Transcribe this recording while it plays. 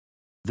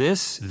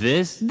This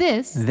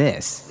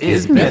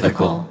is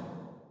mythical.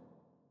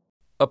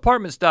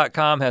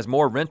 Apartments.com has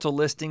more rental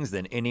listings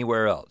than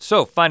anywhere else.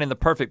 So finding the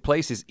perfect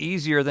place is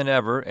easier than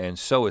ever, and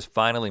so is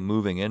finally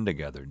moving in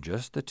together,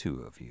 just the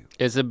two of you.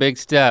 It's a big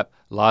step.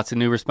 Lots of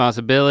new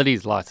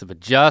responsibilities, lots of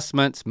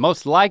adjustments.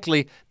 Most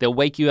likely, they'll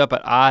wake you up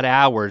at odd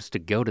hours to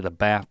go to the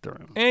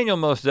bathroom. And you'll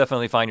most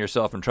definitely find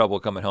yourself in trouble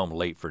coming home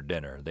late for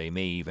dinner. They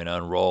may even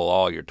unroll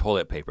all your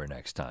toilet paper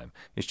next time.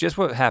 It's just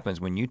what happens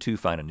when you two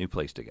find a new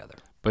place together.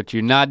 But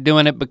you're not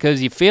doing it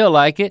because you feel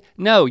like it.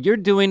 No, you're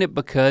doing it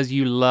because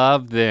you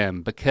love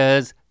them,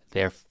 because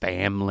they're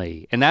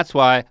family. And that's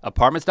why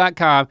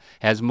Apartments.com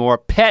has more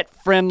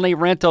pet-friendly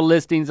rental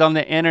listings on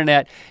the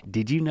internet.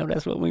 Did you know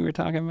that's what we were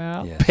talking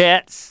about? Yes.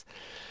 Pets.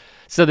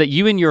 So that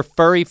you and your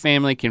furry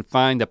family can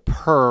find the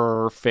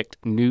perfect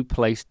new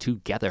place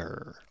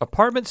together.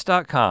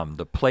 Apartments.com,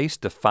 the place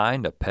to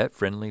find a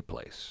pet-friendly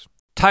place.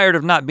 Tired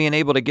of not being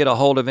able to get a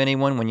hold of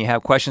anyone when you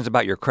have questions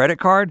about your credit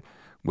card?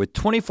 With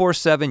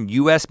 24/7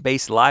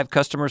 US-based live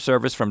customer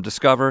service from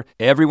Discover,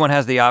 everyone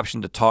has the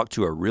option to talk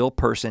to a real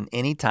person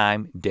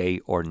anytime, day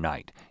or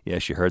night.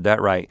 Yes, you heard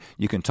that right.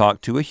 You can talk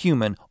to a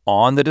human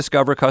on the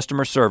Discover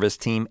customer service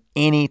team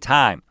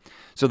anytime.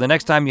 So the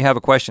next time you have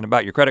a question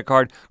about your credit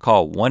card,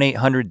 call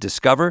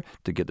 1-800-DISCOVER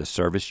to get the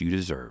service you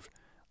deserve.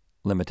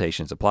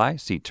 Limitations apply.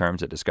 See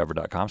terms at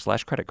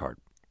discover.com/creditcard.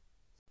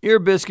 Ear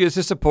Biscuits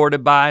is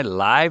supported by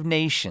Live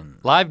Nation.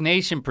 Live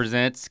Nation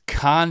presents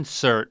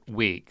Concert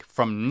Week.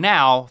 From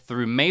now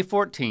through May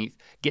 14th,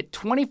 get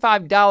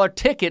 $25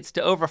 tickets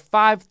to over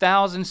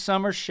 5,000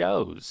 summer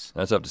shows.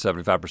 That's up to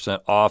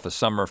 75% off a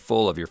summer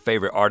full of your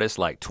favorite artists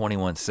like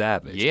 21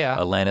 Savage, Yeah.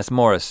 Alanis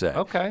Morissette,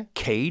 Okay.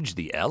 Cage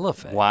the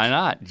Elephant. Why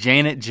not?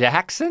 Janet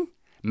Jackson,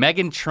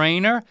 Meghan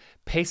Trainor,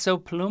 Peso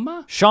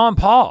Pluma. Sean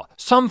Paul,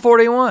 Sum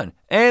 41,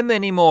 and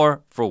many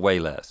more for way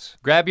less.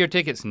 Grab your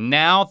tickets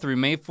now through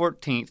May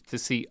 14th to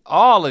see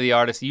all of the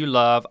artists you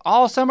love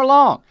all summer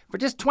long for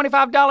just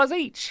 $25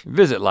 each.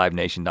 Visit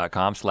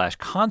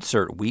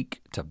livenation.com/concertweek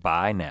to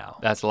buy now.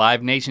 That's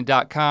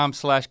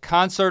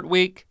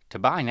livenation.com/concertweek to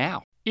buy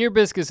now. Ear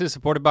Biscuits is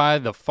supported by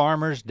the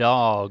Farmer's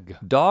Dog.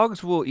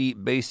 Dogs will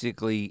eat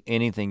basically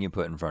anything you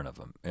put in front of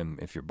them. And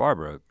if you're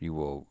Barbara, you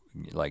will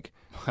like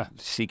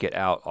seek it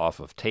out off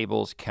of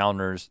tables,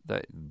 counters.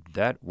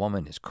 That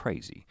woman is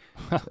crazy.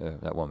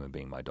 That woman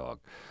being my dog.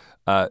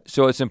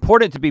 So it's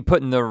important to be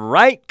putting the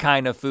right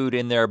kind of food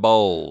in their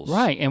bowls.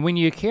 Right, and when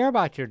you care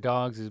about your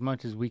dogs as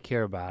much as we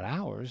care about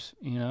ours,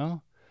 you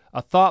know,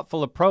 a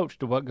thoughtful approach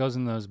to what goes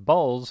in those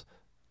bowls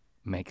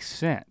makes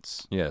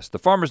sense. Yes, the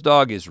Farmer's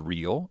Dog is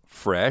real,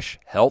 fresh,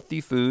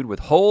 healthy food with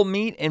whole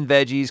meat and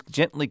veggies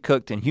gently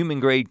cooked in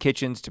human-grade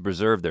kitchens to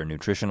preserve their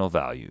nutritional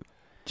value.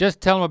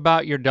 Just tell them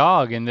about your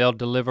dog and they'll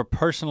deliver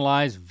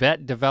personalized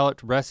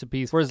vet-developed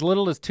recipes for as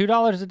little as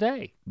 $2 a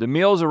day. The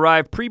meals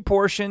arrive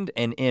pre-portioned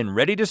and in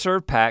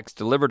ready-to-serve packs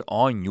delivered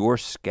on your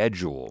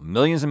schedule.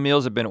 Millions of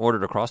meals have been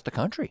ordered across the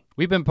country.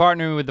 We've been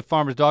partnering with the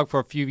Farmer's Dog for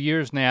a few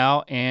years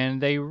now,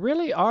 and they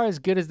really are as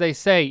good as they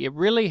say. It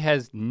really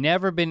has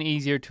never been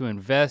easier to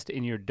invest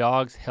in your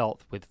dog's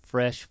health with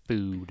fresh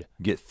food.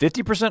 Get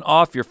 50%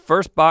 off your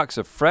first box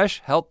of fresh,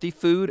 healthy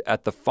food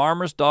at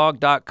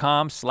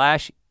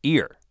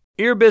thefarmersdog.com/ear.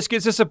 Ear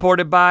Biscuits is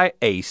supported by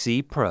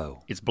AC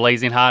Pro. It's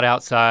blazing hot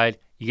outside.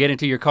 You get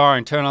into your car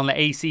and turn on the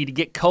AC to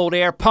get cold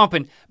air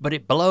pumping, but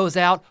it blows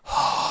out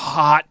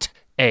hot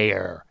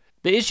air.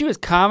 The issue is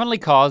commonly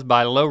caused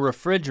by low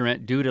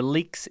refrigerant due to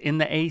leaks in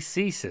the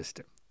AC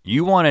system.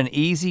 You want an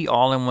easy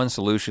all-in-one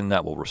solution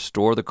that will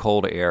restore the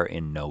cold air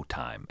in no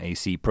time.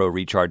 AC Pro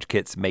recharge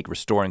kits make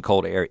restoring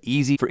cold air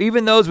easy for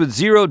even those with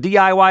zero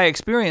DIY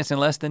experience in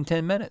less than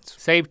 10 minutes.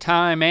 Save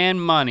time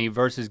and money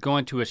versus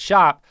going to a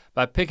shop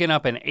by picking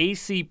up an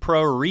AC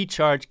Pro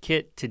recharge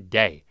kit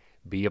today.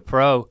 Be a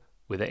pro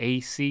with an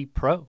AC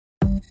Pro.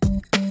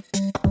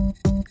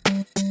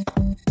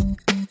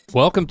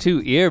 Welcome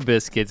to Ear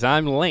Biscuits.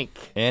 I'm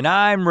Link. And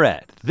I'm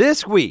Rhett.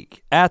 This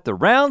week at the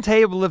Round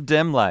Table of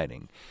Dim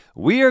Lighting,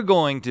 we are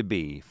going to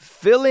be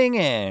filling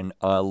in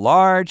a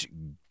large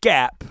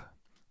gap,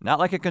 not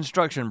like a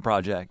construction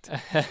project,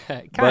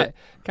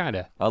 Kind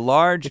of. a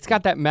large It's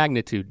got that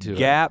magnitude to it.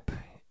 gap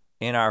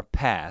in our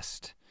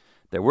past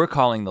that we're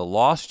calling the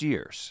lost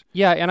years.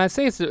 Yeah, and I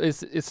say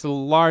it's a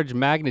large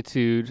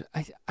magnitude.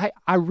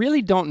 I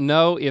really don't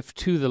know if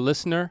to the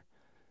listener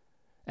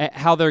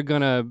how they're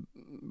gonna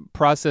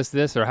process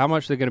this or how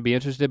much they're gonna be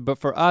interested, but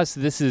for us,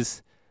 this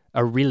is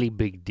a really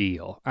big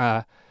deal.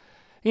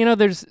 You know,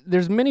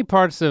 there's many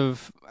parts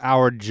of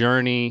our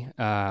journey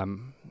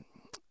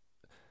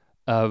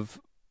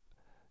of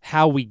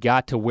how we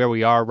got to where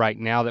we are right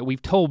now that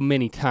we've told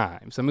many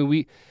times. I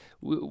mean,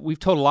 we've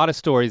told a lot of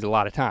stories a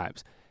lot of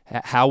times.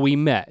 How we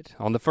met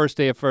on the first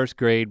day of first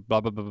grade, blah,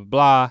 blah, blah, blah,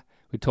 blah.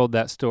 We told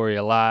that story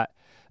a lot.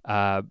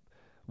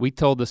 We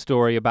told the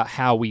story about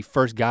how we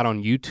first got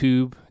on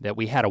YouTube, that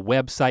we had a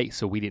website,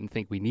 so we didn't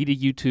think we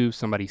needed YouTube.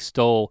 Somebody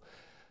stole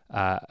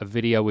a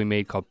video we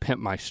made called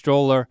Pimp My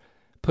Stroller,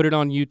 put it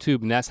on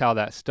YouTube, and that's how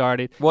that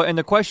started. Well, and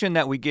the question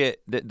that we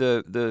get,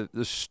 the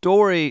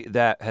story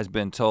that has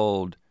been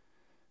told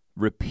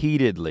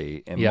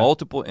repeatedly in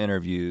multiple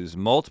interviews,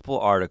 multiple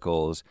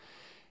articles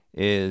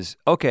is,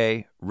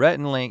 okay, Rhett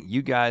and Link,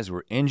 you guys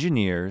were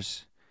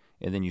engineers,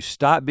 and then you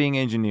stopped being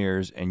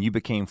engineers and you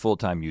became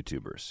full-time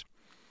YouTubers.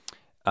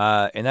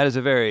 And that is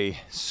a very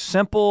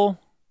simple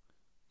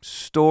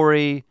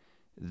story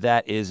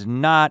that is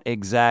not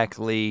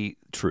exactly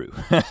true.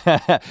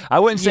 I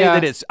wouldn't say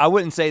that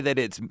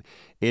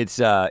it's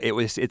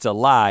a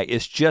lie.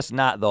 It's just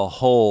not the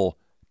whole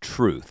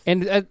truth.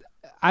 And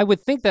I would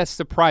think that's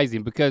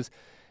surprising because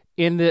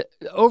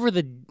over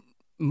the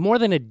more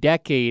than a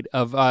decade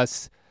of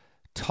us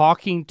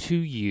talking to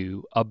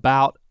you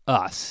about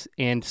us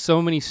and so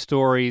many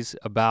stories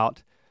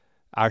about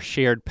our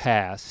shared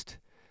past,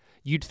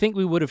 you'd think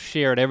we would have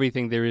shared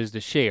everything there is to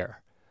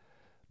share.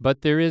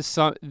 But there is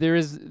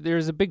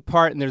a big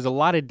part and there's a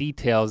lot of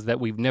details that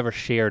we've never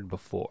shared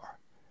before.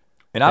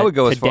 And I would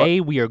go as far today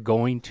we are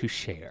going to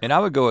share. And I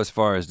would go as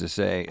far as to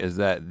say is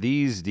that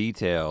these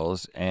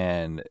details,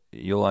 and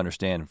you'll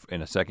understand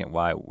in a second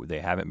why they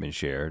haven't been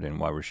shared and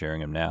why we're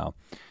sharing them now.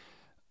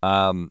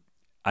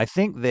 I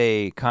think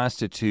they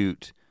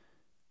constitute,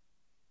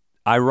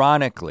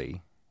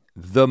 ironically,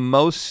 the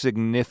most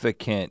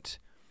significant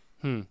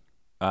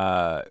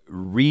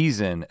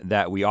reason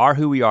that we are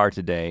who we are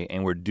today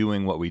and we're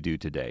doing what we do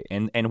today.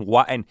 And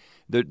why, and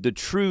the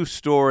true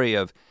story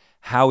of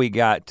how we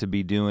got to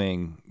be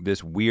doing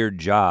this weird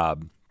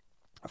job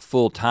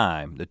full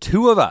time. The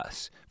two of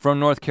us from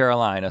North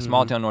Carolina,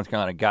 small town North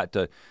Carolina, got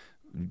to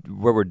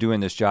where we're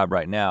doing this job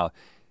right now.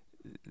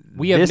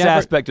 This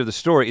aspect of the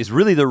story is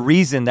really the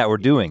reason that we're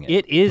doing it.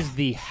 It is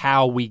the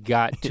how we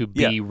got to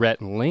be Rhett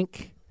and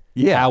Link.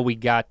 Yeah. How we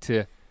got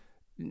to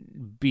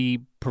be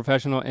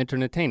professional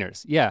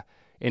entertainers. Yeah.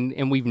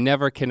 And we've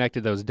never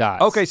connected those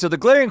dots. Okay, so the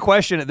glaring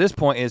question at this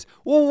point is,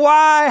 well,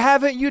 why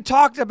haven't you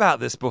talked about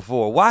this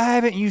before? Why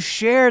haven't you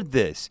shared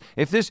this?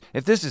 If this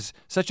is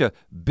such a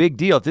big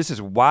deal, if this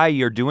is why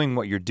you're doing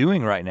what you're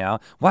doing right now,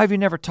 why have you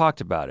never talked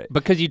about it?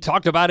 Because you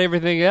talked about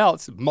everything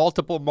else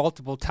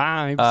multiple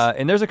times.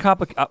 And there's a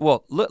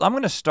well, look, I'm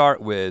gonna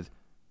start with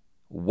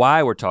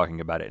why we're talking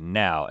about it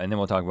now, and then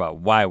we'll talk about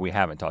why we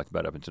haven't talked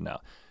about it up until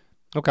now.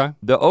 Okay.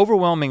 The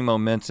overwhelming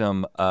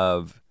momentum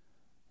of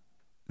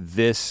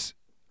this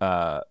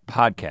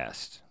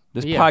podcast.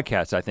 This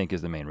podcast, I think,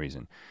 is the main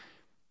reason.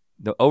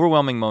 The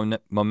overwhelming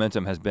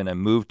momentum has been a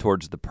move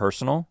towards the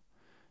personal.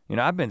 You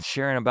know, I've been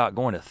sharing about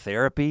going to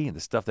therapy, the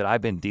stuff that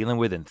I've been dealing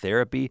with in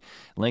therapy.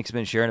 Link's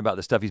been sharing about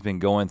the stuff he's been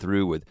going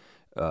through with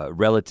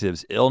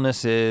relatives'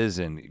 illnesses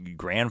and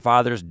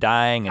grandfathers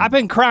dying. And I've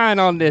been crying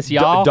on this,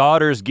 y'all.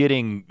 Daughters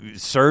getting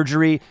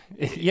surgery.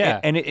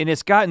 Yeah. And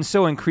it's gotten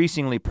so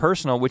increasingly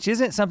personal, which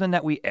isn't something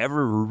that we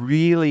ever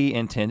really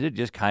intended,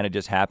 just kind of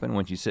just happened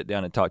once you sit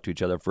down and talk to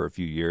each other for a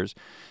few years,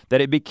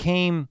 that it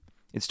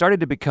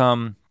started to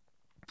become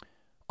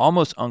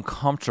almost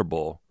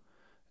uncomfortable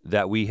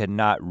that we had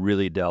not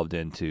really delved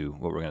into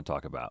what we're gonna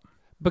talk about.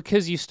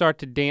 Because you start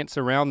to dance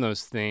around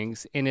those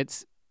things and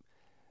it's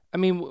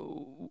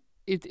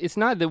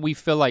not that we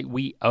feel like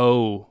we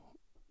owe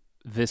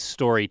this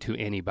story to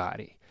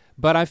anybody,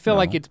 but I feel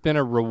like it's been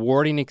a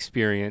rewarding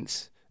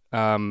experience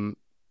to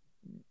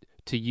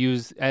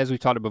use, as we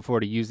talked before,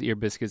 to use the Ear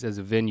Biscuits as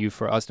a venue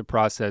for us to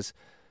process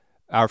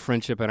our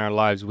friendship and our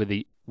lives with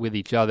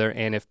each other.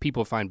 And if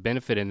people find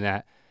benefit in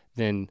that,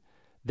 then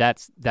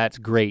that's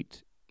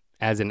great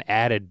as an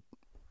added,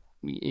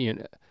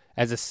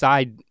 as a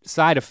side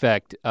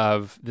effect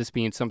of this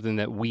being something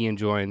that we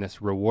enjoy and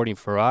that's rewarding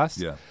for us.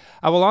 Yeah.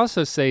 I will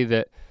also say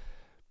that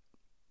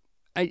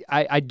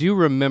I do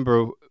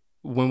remember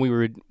when we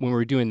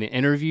were doing the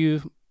interview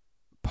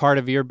part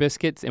of Ear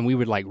Biscuits and we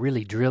would like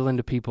really drill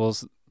into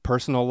people's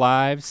personal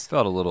lives.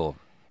 Felt a little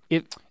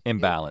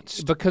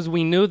imbalanced. Because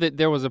we knew that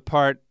there was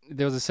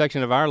a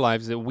section of our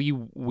lives that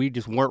we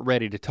just weren't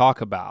ready to talk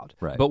about.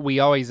 Right. But we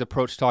always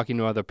approach talking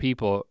to other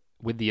people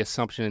with the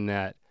assumption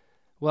that,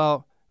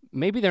 well,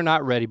 maybe they're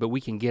not ready, but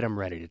we can get them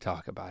ready to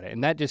talk about it.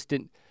 And that just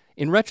didn't,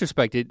 in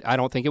retrospect, I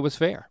don't think it was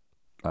fair.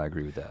 I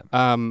agree with that.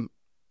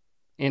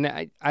 And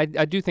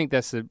I do think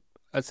that's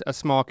a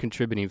small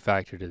contributing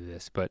factor to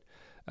this, but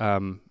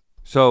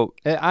so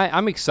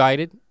I'm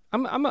excited.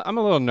 I'm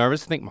a little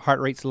nervous. I think my heart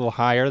rate's a little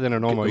higher than a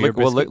normal Ear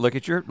Biscuit. Well, look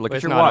at your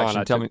watch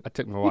and tell me. I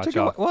took my watch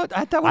off. Well,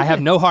 I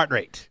have no heart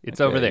rate. It's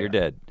over there. You're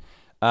dead.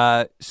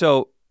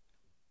 So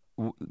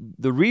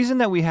the reason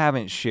that we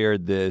haven't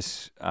shared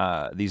this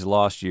these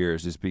lost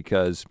years is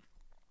because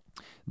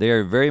they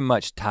are very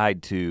much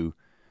tied to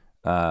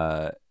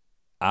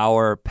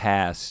our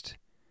past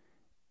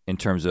in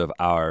terms of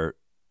our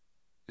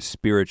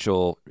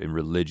spiritual and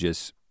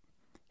religious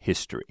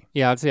history.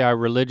 Yeah, I'd say our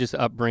religious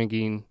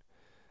upbringing,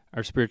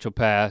 our spiritual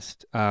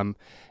past, and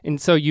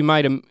so you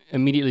might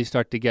immediately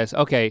start to guess.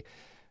 Okay,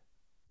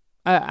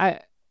 I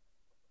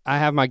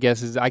have my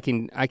guesses. I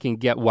can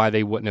get why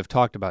they wouldn't have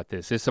talked about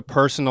this. It's a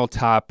personal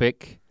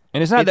topic.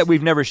 And it's not that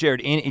we've never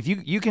shared any, if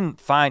you can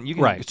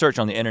right. search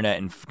on the internet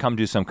and come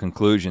to some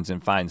conclusions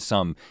and find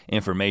some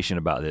information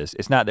about this.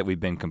 It's not that we've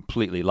been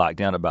completely locked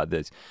down about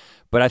this,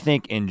 But I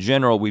think in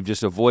general, we've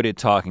just avoided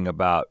talking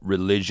about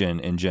religion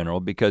in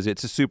general because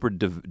it's a super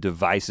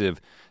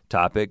divisive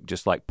topic,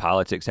 just like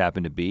politics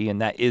happen to be.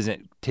 And that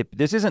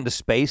this isn't the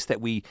space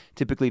that we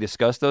typically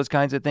discuss those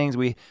kinds of things.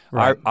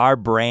 Our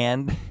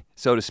brand,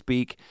 so to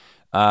speak,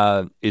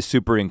 is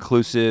super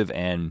inclusive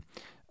and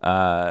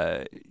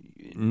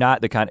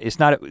not the kind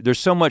of, there's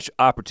so much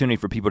opportunity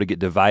for people to get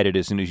divided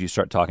as soon as you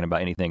start talking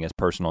about anything as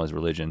personal as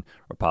religion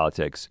or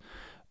politics.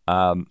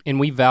 And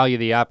we value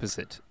the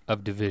opposite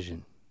of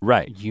division.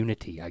 Right.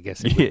 Unity, I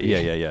guess.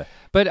 Yeah.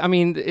 But I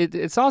mean,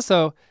 it's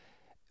also,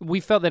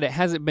 we felt that it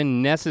hasn't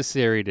been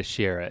necessary to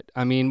share it.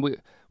 I mean,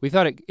 we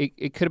thought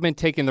it could have been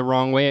taken the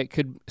wrong way. It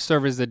could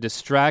serve as a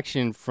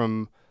distraction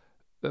from,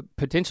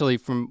 potentially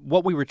from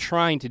what we were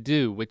trying to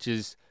do, which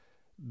is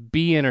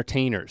be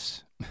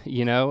entertainers,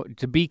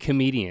 to be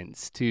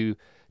comedians, to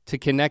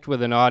connect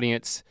with an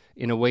audience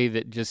in a way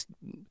that just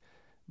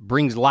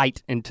brings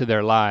light into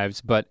their lives.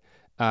 But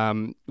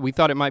we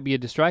thought it might be a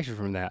distraction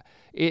from that.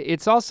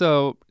 It's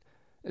also,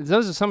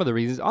 those are some of the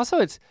reasons. Also,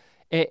 it's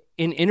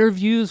in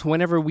interviews,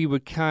 whenever we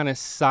would kind of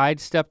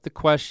sidestep the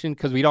question,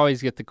 because we'd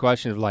always get the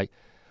question of like,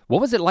 what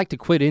was it like to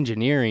quit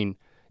engineering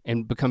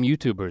and become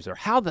YouTubers? Or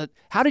how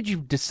did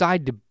you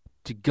decide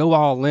to go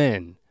all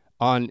in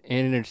on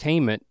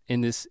entertainment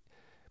in this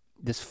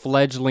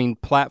fledgling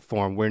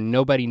platform where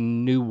nobody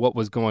knew what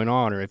was going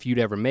on or if you'd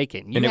ever make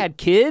it? You had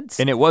kids?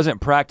 And it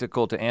wasn't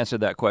practical to answer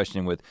that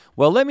question with,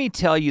 well, let me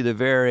tell you the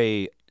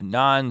very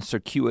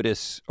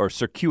non-circuitous or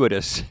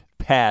circuitous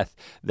path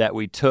that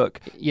we took.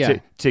 Yeah,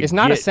 it's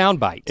not a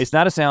soundbite. It's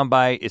not a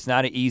soundbite, it's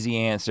not an easy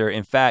answer.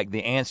 In fact,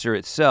 the answer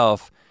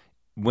itself,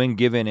 when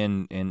given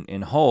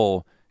in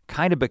whole,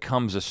 kind of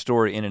becomes a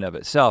story in and of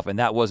itself, and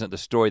that wasn't the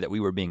story that we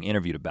were being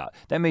interviewed about.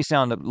 That may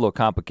sound a little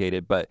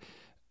complicated, but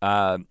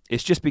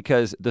it's just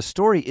because the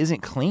story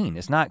isn't clean.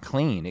 It's not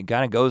clean. It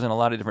kind of goes in a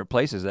lot of different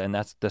places, and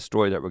that's the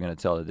story that we're gonna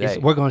tell today.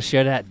 We're gonna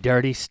share that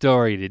dirty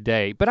story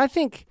today. But I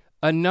think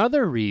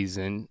another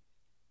reason,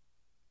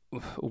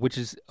 which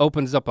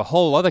opens up a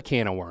whole other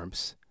can of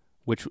worms,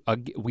 which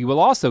we will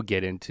also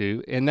get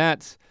into, and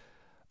that's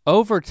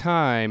over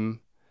time,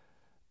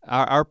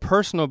 our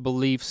personal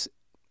beliefs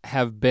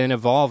have been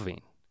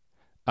evolving.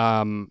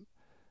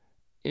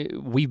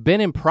 We've been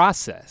in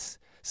process.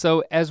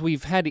 So as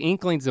we've had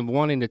inklings of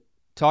wanting to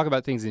talk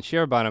about things and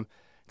share about them,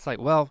 it's like,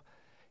 well,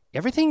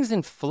 everything's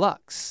in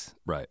flux.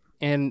 Right.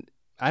 And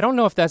I don't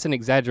know if that's an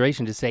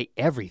exaggeration to say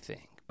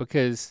everything,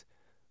 because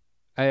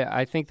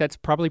I think that's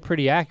probably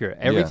pretty accurate.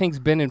 Everything's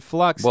been in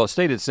flux. Well,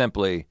 stated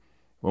simply,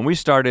 when we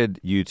started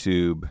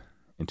YouTube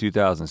in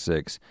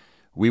 2006,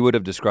 we would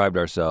have described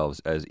ourselves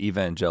as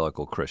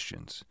evangelical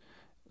Christians.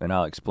 And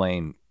I'll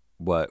explain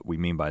what we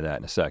mean by that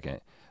in a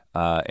second.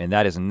 And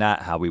that is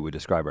not how we would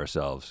describe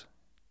ourselves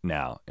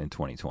now in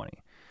 2020.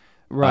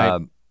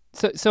 Right.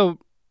 So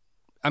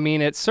I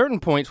mean, at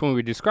certain points when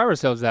we describe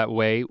ourselves that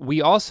way,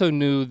 we also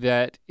knew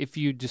that if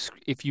you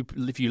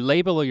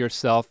label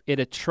yourself,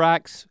 it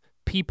attracts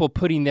people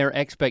putting their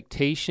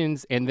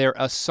expectations and their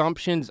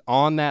assumptions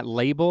on that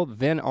label,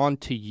 then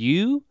onto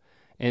you,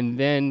 and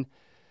then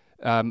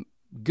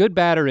good,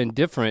 bad, or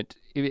indifferent.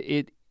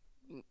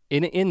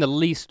 In the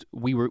least,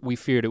 we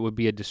feared it would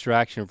be a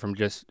distraction from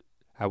just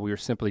how we were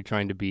simply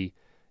trying to be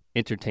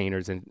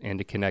entertainers and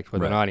to connect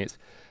with an audience.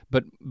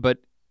 But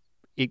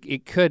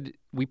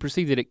we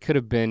perceived that it could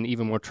have been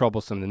even more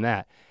troublesome than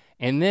that.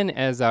 And then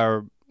as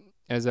our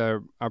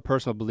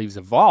personal beliefs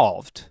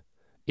evolved,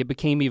 it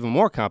became even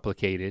more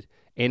complicated,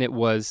 and it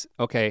was,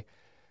 okay,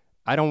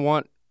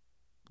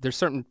 there's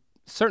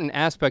certain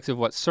aspects of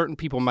what certain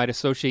people might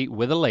associate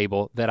with a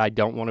label that I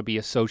don't want to be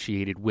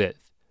associated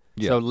with.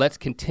 Yeah. So let's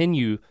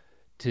continue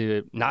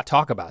to not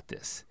talk about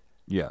this.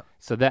 Yeah.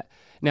 So that,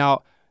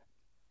 now,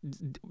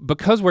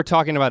 because we're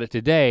talking about it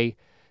today,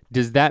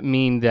 does that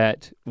mean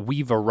that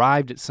we've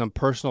arrived at some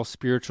personal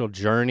spiritual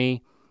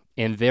journey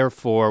and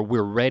therefore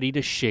we're ready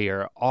to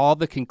share all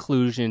the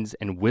conclusions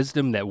and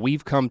wisdom that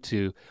we've come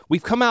to?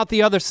 We've come out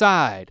the other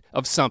side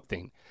of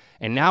something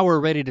and now we're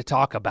ready to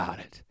talk about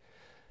it.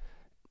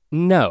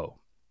 No,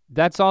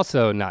 that's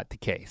also not the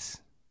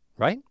case,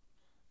 right?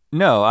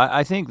 No,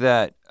 I think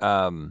that,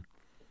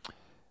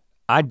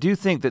 I do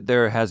think that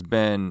there has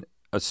been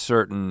a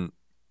certain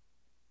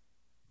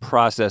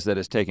process that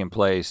has taken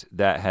place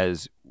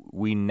that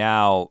we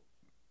now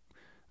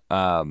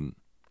have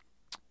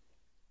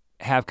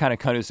kind of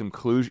come to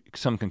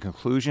some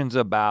conclusions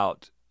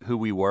about who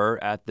we were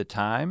at the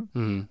time.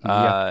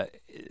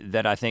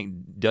 That I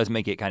think does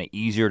make it kind of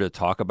easier to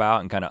talk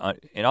about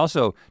and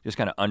also just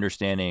kind of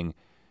understanding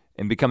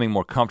and becoming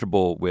more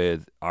comfortable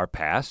with our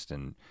past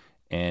and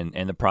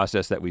the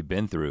process that we've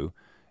been through.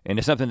 And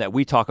it's something that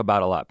we talk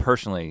about a lot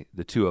personally,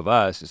 the two of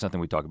us. It's something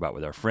we talk about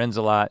with our friends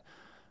a lot.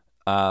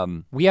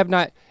 We have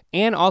not,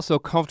 and also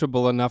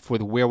comfortable enough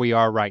with where we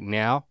are right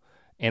now,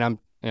 and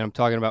I'm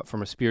talking about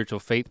from a spiritual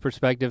faith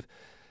perspective,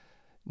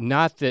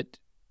 not that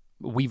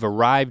we've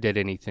arrived at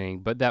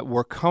anything, but that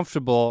we're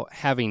comfortable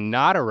having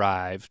not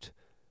arrived,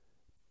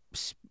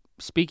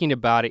 speaking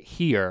about it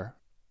here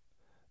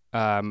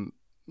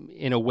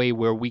in a way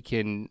where we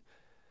can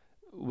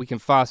we can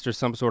foster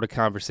some sort of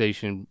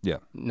conversation. Yeah.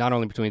 Not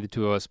only between the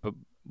two of us, but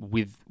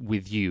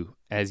with you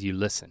as you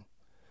listen.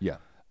 Yeah.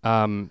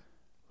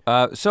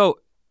 So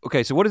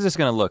what is this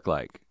gonna look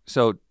like?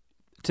 So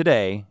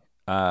today,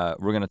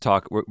 we're gonna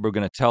talk about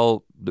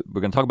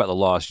the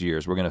lost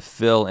years. We're gonna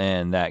fill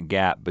in that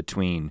gap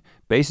between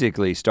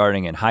basically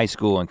starting in high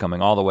school and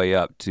coming all the way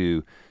up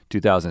to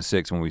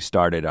 2006 when we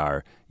started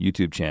our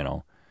YouTube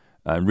channel.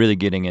 Really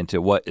getting into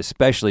what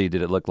especially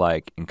did it look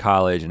like in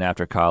college and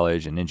after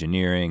college and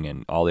engineering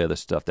and all the other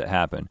stuff that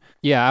happened.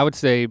 Yeah, I would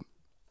say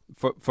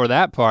for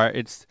that part,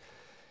 it's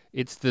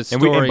the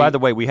story. And by the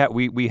way,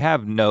 we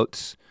have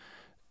notes.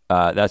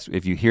 That's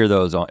if you hear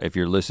those if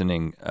you're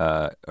listening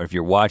or if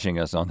you're watching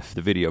us on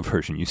the video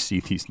version, you see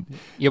these.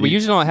 Yeah, we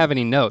usually don't have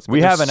any notes. But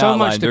we have an so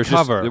outline. Much to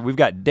cover. We've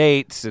got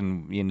dates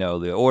and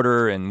the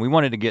order, and we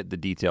wanted to get the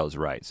details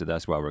right, so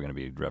that's why we're going to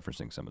be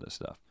referencing some of this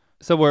stuff.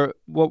 So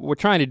what we're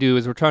trying to do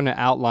is we're trying to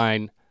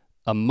outline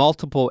a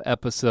multiple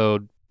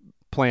episode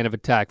plan of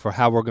attack for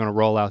how we're gonna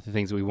roll out the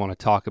things that we wanna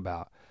talk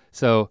about.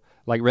 So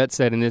like Rhett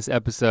said in this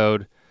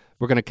episode,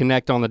 we're gonna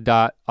connect on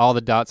all the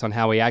dots on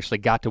how we actually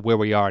got to where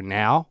we are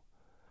now.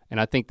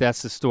 And I think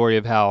that's the story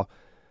of how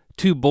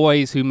two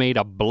boys who made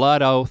a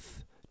blood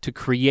oath to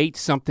create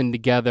something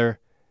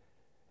together,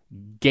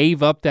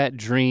 gave up that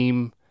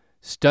dream,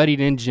 studied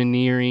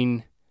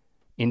engineering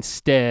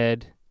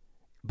instead,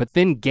 but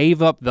then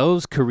gave up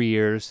those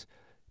careers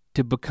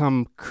to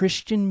become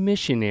Christian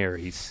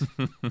missionaries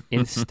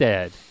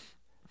instead.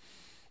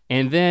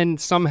 And then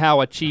somehow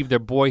achieve their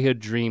boyhood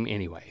dream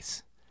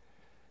anyways.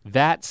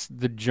 That's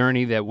the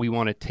journey that we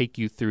want to take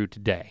you through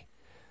today.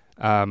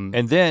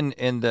 And then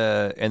in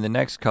the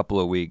next couple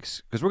of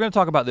weeks, because we're gonna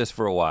talk about this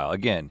for a while.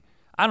 Again,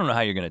 I don't know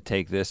how you're gonna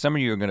take this. Some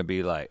of you are gonna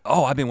be like,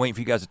 oh, I've been waiting for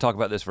you guys to talk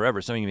about this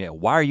forever. Some of you are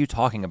like, why are you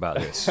talking about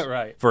this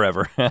right.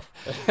 forever?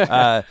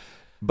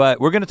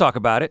 But we're gonna talk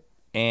about it.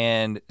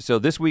 And so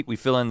this week we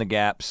fill in the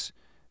gaps,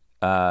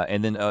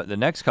 and then the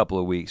next couple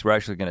of weeks we're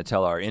actually gonna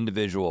tell our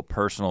individual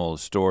personal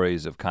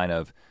stories of kind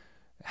of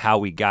how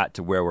we got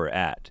to where we're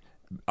at.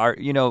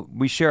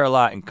 We share a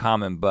lot in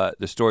common, but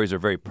the stories are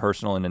very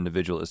personal and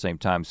individual at the same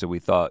time, so we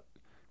thought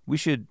we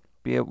should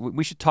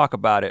talk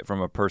about it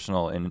from a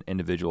personal and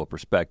individual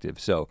perspective.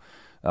 So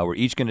we're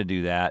each gonna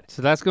do that.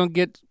 So that's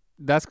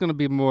gonna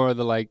be more of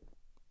the like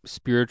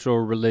spiritual,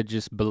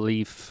 religious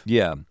belief.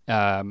 Yeah.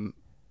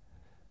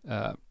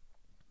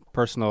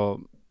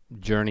 Personal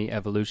journey,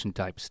 evolution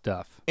type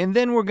stuff. And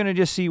then we're gonna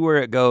just see where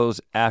it goes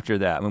after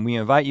that. When we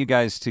invite you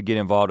guys to get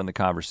involved in the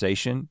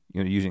conversation,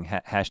 using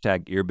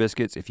hashtag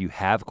earbiscuits. If you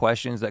have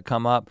questions that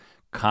come up,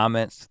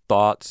 comments,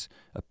 thoughts,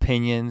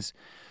 opinions,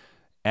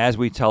 as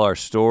we tell our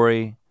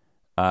story,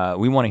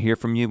 we wanna hear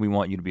from you. We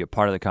want you to be a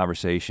part of the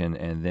conversation.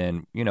 And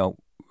then,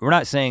 we're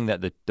not saying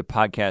that the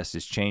podcast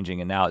is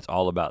changing and now it's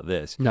all about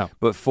this. No.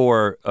 But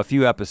for a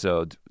few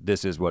episodes,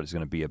 this is what it's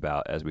gonna be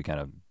about as we kind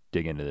of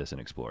dig into this and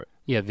explore it.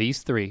 Yeah,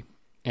 these three.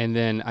 And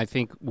then I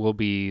think we'll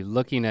be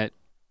looking at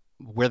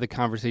where the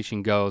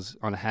conversation goes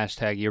on a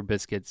hashtag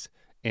earbiscuits.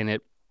 And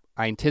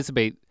I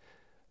anticipate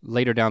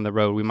later down the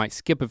road, we might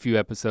skip a few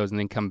episodes and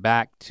then come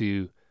back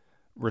to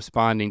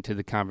responding to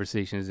the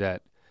conversations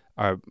that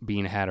are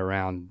being had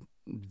around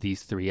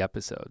these three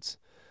episodes.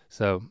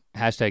 So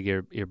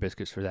hashtag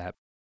earbiscuits for that.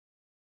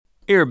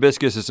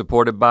 Earbiscuits is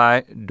supported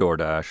by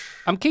DoorDash.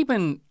 I'm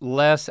keeping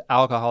less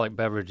alcoholic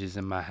beverages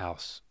in my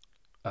house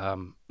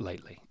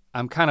lately.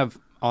 I'm kind of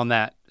on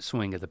that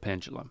swing of the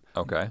pendulum.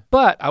 Okay.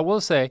 But I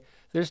will say,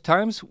 there's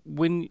times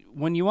when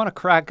you want to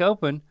crack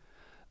open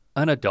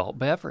an adult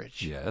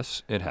beverage.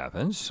 Yes, it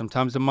happens.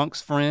 Sometimes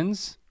amongst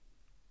friends,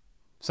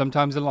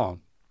 sometimes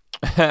alone.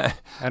 I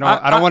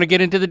don't want to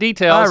get into the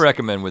details. I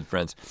recommend with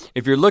friends.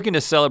 If you're looking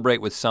to celebrate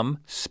with some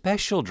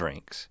special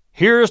drinks,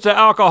 here's to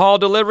alcohol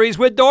deliveries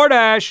with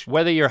DoorDash.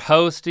 Whether you're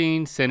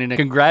hosting, sending a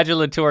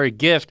congratulatory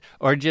gift,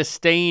 or just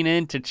staying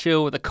in to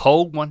chill with a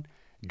cold one,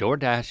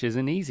 DoorDash is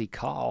an easy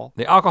call.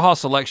 The alcohol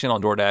selection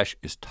on DoorDash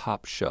is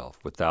top shelf.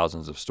 With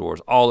thousands of stores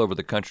all over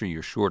the country,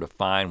 you're sure to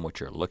find what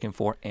you're looking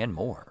for and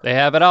more. They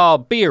have it all: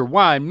 beer,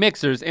 wine,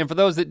 mixers, and for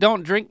those that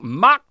don't drink,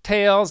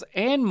 mocktails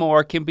and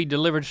more can be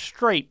delivered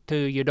straight to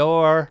your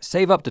door.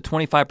 Save up to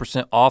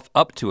 25% off,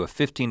 up to a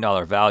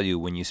 $15 value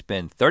when you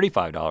spend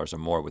 $35 or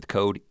more with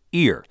code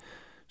EAR.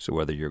 So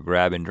whether you're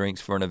grabbing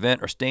drinks for an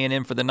event or staying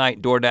in for the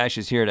night, DoorDash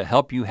is here to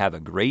help you have a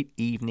great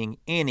evening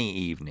any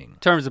evening.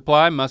 Terms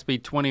apply. Must be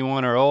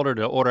 21 or older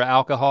to order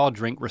alcohol.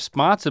 Drink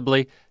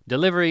responsibly.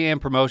 Delivery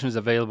and promotions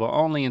available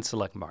only in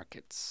select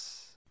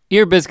markets.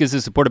 Ear Biscuits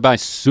is supported by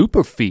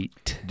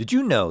Superfeet. Did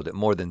you know that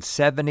more than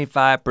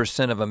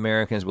 75% of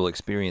Americans will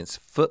experience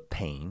foot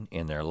pain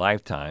in their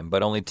lifetime,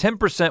 but only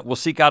 10% will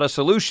seek out a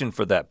solution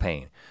for that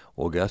pain?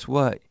 Well, guess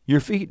what?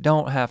 Your feet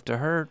don't have to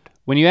hurt.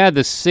 When you add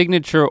the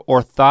signature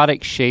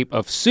orthotic shape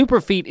of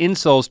Superfeet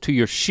insoles to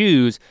your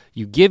shoes,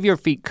 you give your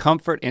feet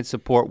comfort and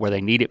support where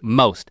they need it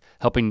most,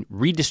 helping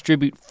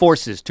redistribute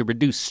forces to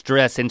reduce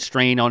stress and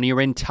strain on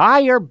your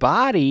entire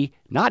body,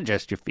 not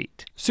just your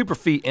feet.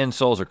 Superfeet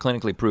insoles are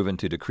clinically proven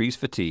to decrease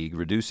fatigue,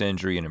 reduce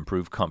injury, and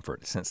improve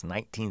comfort. Since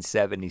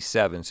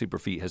 1977,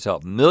 Superfeet has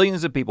helped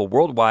millions of people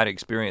worldwide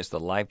experience the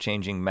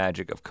life-changing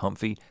magic of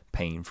comfy,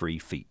 pain-free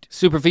feet.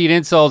 Superfeet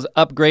insoles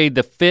upgrade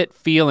the fit,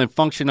 feel, and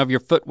function of your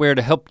footwear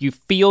to help you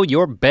feel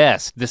your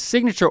best. The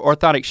signature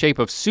orthotic shape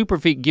of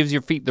Superfeet gives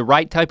your feet the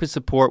right type of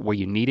support where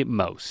you need it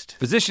most.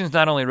 Physicians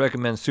not only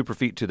recommend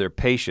Superfeet to their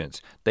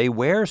patients, they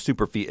wear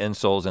Superfeet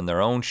insoles in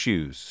their own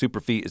shoes.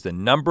 Superfeet is the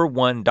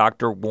 #1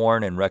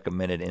 doctor-worn and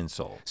recommended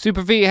insole.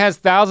 Superfeet has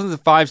thousands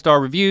of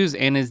 5-star reviews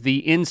and is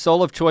the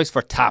insole of choice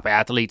for top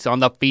athletes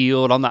on the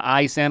field, on the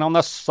ice, and on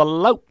the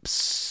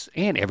slopes,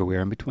 and everywhere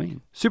in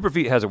between.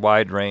 Superfeet has a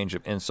wide range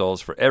of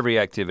insoles for every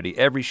activity,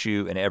 every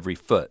shoe, and every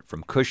foot.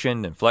 From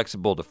cushioned and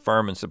flexible to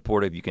firm and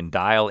supportive, you can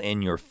dial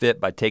in your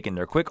fit by taking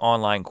their quick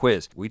online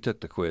quiz. We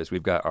took the quiz.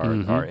 We've got our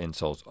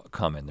insoles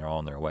coming. They're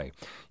on their way.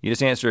 You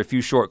just answer a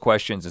few short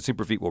questions and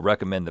Superfeet will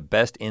recommend the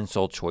best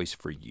insole choice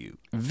for you.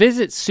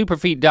 Visit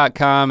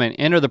superfeet.com and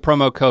enter the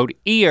promo code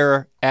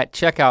EAR at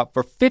checkout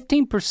for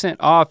 15%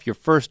 off your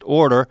first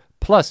order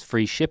plus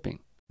free shipping.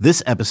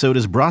 This episode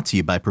is brought to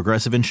you by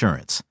Progressive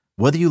Insurance.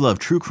 Whether you love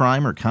true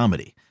crime or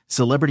comedy,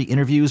 celebrity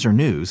interviews or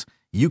news,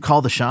 you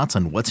call the shots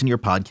on what's in your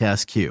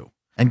podcast queue.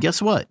 And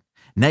guess what?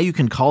 Now you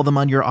can call them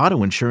on your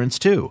auto insurance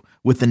too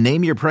with the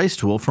Name Your Price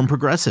tool from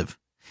Progressive.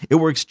 It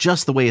works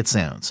just the way it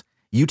sounds.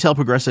 You tell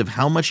Progressive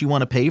how much you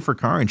want to pay for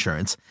car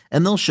insurance,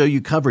 and they'll show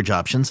you coverage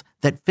options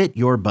that fit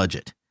your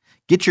budget.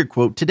 Get your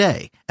quote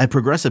today at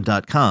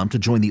Progressive.com to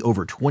join the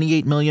over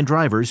 28 million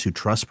drivers who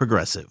trust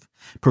Progressive.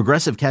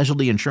 Progressive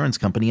Casualty Insurance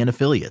Company and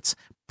Affiliates.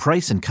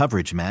 Price and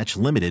coverage match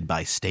limited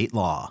by state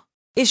law.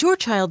 Is your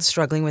child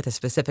struggling with a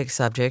specific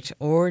subject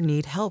or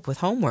need help with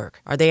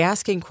homework? Are they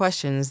asking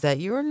questions that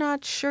you're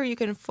not sure you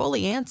can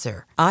fully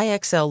answer?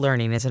 IXL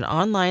Learning is an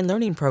online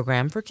learning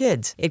program for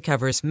kids. It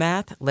covers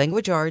math,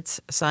 language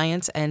arts,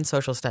 science, and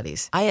social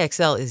studies.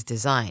 IXL is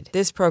designed.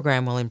 This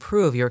program will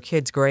improve your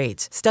kids'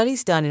 grades.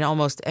 Studies done in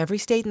almost every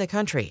state in the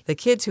country. The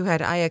kids who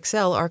had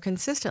IXL are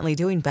consistently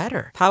doing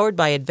better. Powered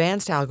by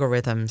advanced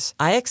algorithms,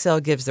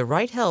 IXL gives the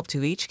right help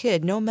to each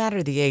kid no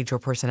matter the age or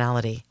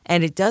personality.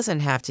 And it doesn't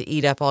have to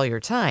eat up all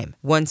your time.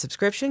 One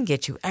subscription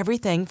gets you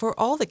everything for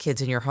all the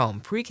kids in your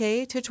home,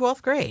 pre-K to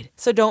 12th grade.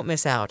 So don't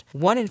miss out.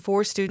 1 in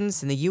 4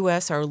 students in the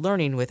U.S. are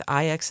learning with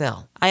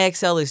IXL.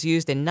 IXL is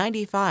used in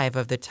 95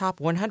 of the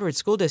top 100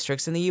 school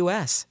districts in the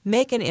U.S.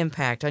 Make an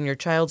impact on your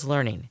child's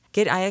learning.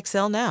 Get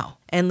IXL now.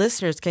 And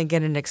listeners can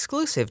get an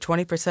exclusive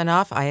 20%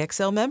 off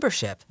IXL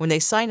membership when they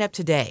sign up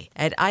today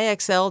at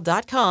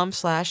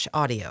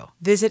IXL.com/audio.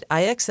 Visit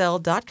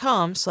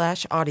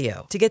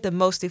IXL.com/audio to get the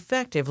most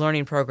effective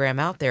learning program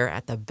out there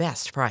at the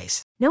best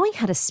price. Knowing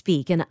how to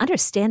speak and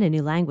understand a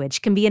new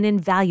language can be an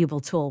invaluable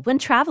tool when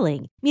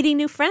traveling, meeting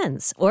new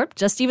friends, or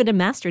just even to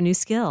master a new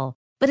skill.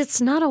 But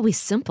it's not always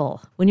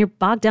simple when you're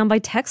bogged down by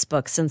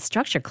textbooks and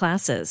structured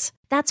classes.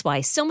 That's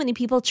why so many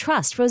people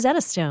trust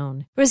Rosetta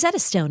Stone. Rosetta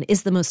Stone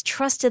is the most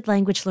trusted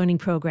language learning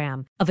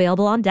program,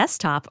 available on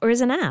desktop or as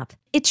an app.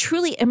 It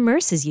truly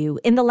immerses you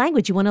in the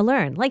language you want to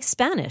learn, like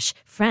Spanish,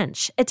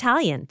 French,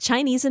 Italian,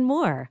 Chinese, and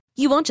more.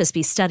 You won't just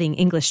be studying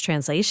English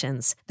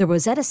translations. The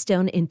Rosetta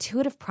Stone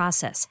intuitive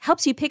process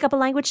helps you pick up a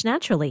language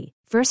naturally,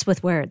 first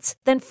with words,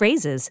 then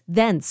phrases,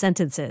 then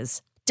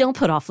sentences. Don't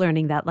put off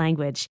learning that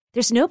language.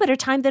 There's no better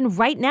time than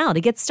right now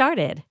to get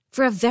started.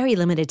 For a very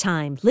limited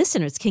time,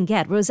 listeners can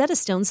get Rosetta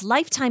Stone's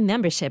lifetime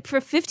membership for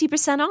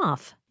 50%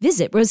 off.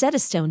 Visit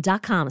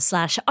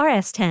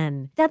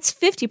rosettastone.com/rs10. That's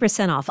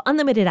 50% off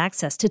unlimited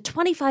access to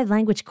 25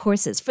 language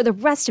courses for the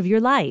rest of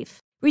your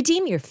life.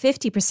 Redeem your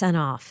 50%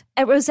 off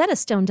at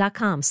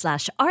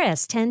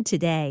rosettastone.com/rs10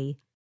 today.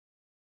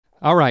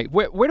 All right,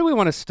 where do we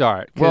want to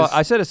start? Well,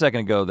 I said a second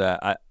ago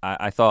that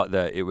I thought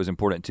that it was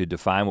important to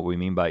define what we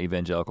mean by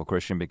evangelical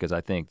Christian because I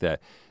think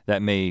that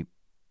may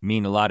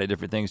mean a lot of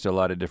different things to a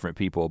lot of different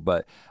people,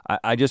 but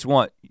I just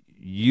want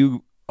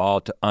you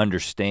all to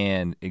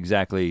understand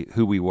exactly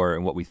who we were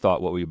and what we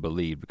thought, what we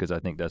believed, because I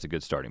think that's a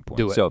good starting point.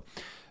 Do it. So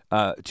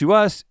to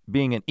us,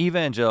 being an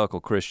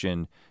evangelical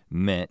Christian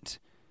meant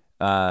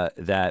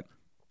that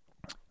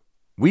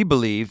we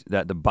believed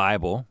that the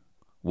Bible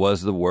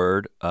was the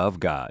word of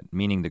God,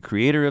 meaning the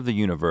creator of the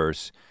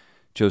universe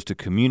chose to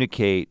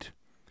communicate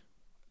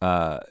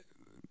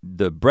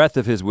the breadth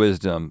of his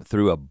wisdom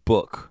through a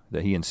book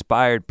that he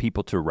inspired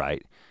people to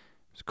write.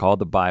 It's called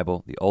the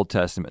Bible, the Old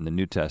Testament and the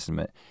New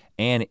Testament.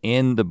 And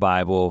in the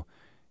Bible,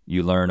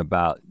 you learn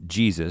about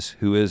Jesus,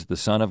 who is the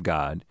Son of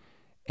God,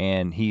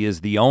 and he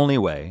is the only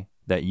way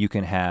that you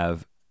can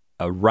have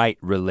a right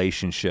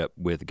relationship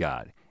with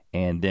God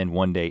and then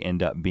one day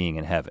end up being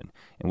in heaven.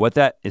 And what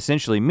that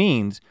essentially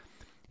means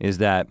is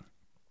that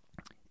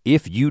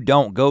if you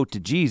don't go to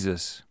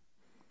Jesus,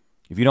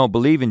 if you don't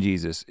believe in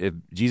Jesus, if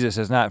Jesus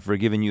has not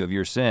forgiven you of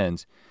your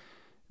sins,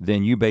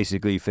 then you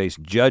basically face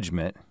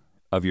judgment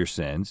of your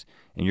sins,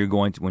 and you're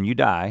going to, when you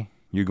die,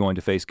 you're going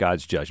to face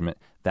God's judgment.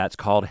 That's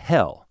called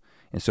hell.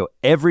 And so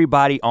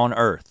everybody on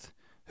earth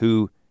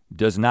who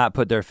does not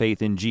put their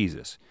faith in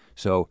Jesus,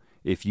 so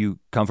if you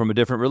come from a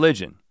different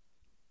religion,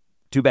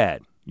 too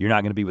bad. You're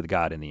not gonna be with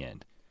God in the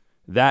end.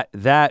 That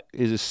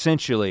is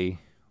essentially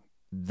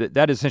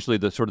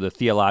the sort of the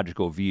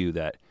theological view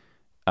that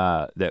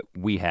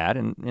we had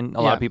and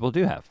a lot of people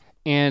do have.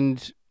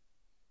 And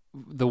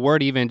the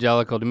word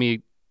evangelical to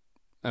me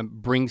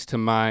brings to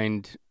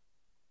mind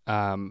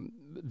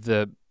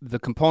the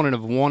component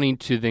of wanting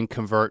to then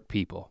convert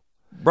people.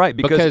 Right,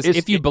 because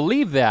if you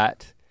believe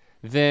that,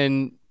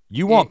 then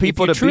you want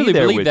people to be there with you. If you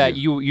truly believe that,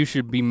 you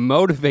should be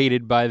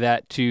motivated by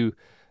that to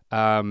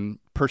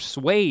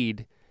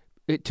persuade,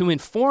 to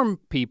inform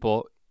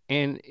people,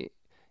 and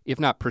if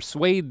not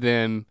persuade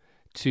them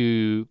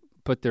to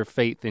put their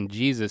faith in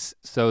Jesus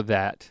so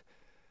that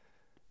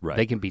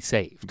they can be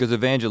saved. Because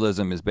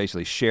evangelism is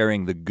basically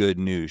sharing the good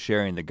news,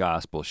 sharing the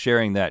gospel,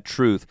 sharing that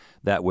truth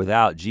that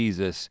without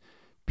Jesus,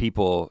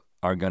 people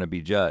are gonna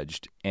be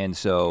judged. And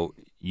so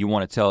you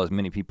wanna tell as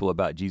many people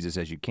about Jesus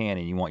as you can,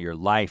 and you want your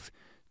life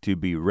to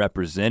be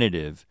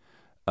representative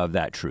of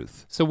that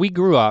truth. So we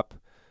grew up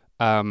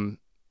in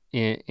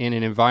an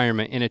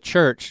environment, in a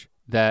church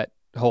that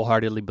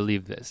wholeheartedly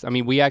believed this. I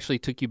mean, we actually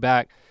took you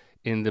back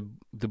in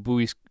the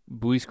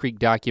Buies Creek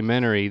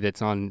documentary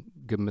that's on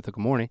Good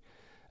Mythical Morning.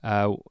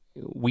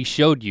 We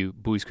showed you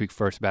Buies Creek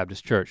First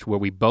Baptist Church, where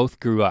we both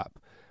grew up.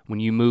 When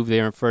you moved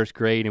there in first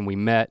grade and we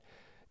met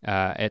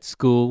at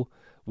school,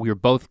 we were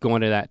both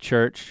going to that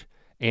church,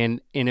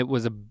 and it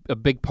was a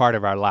big part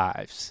of our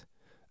lives.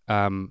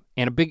 And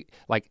a big,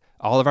 like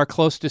all of our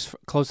closest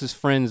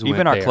friends went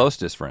even our there.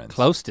 Closest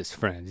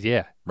friends,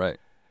 yeah. Right.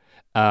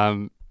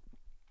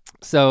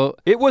 So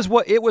it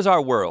was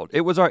our world.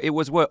 It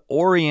was what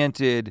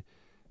oriented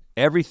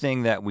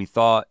everything that we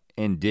thought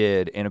and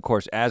did. And of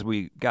course, as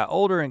we got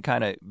older and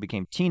kind of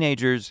became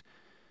teenagers,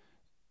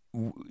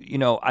 you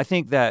know, I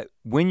think that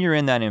when you're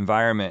in that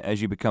environment,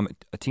 as you become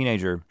a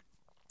teenager,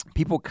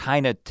 people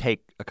kind of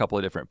take a couple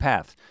of different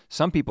paths.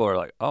 Some people are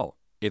like, oh,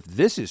 if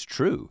this is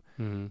true,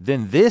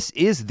 then this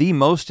is the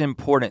most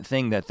important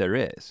thing that there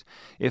is.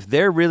 If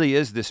there really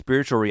is this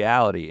spiritual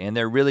reality and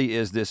there really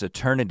is this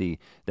eternity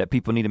that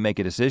people need to make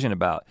a decision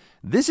about,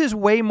 this is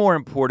way more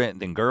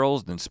important than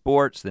girls, than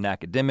sports, than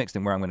academics,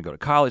 than where I'm gonna go to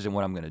college and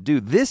what I'm gonna do.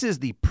 This is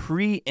the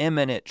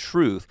preeminent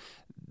truth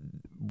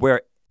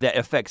that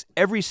affects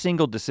every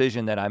single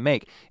decision that I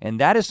make. And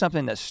that is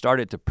something that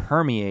started to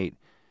permeate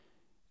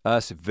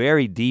us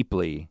very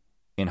deeply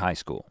in high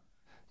school.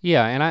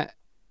 Yeah, and I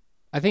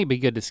think it'd be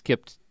good to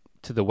skip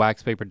to the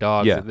wax paper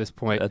dogs at this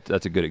point.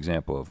 That's a good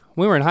example of.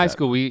 When we were in high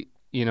school,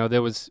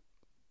 there was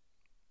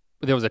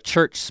a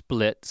church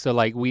split. So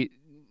like we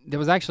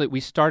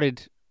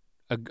started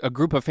a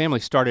group of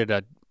families started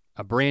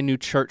a brand new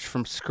church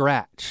from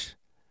scratch.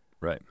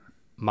 Right.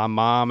 My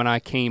mom and I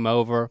came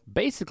over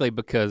basically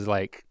because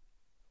like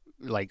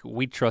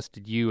we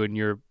trusted you and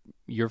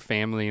your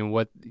family and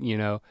what,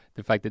 the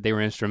fact that they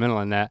were instrumental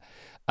in that.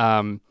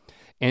 And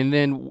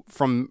then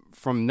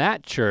from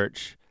that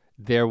church,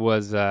 there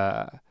was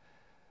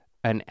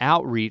an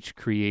outreach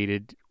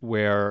created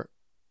where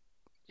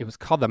it was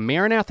called the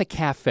Maranatha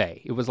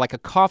Cafe. It was like a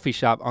coffee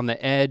shop on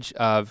the edge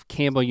of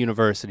Campbell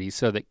University,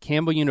 so that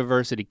Campbell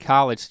University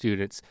college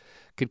students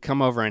could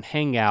come over and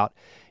hang out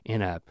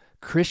in a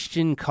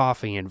Christian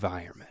coffee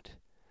environment.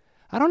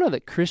 I don't know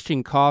that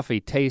Christian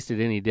coffee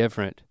tasted any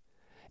different,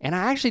 and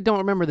I actually don't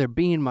remember there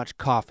being much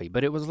coffee,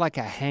 but it was like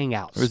a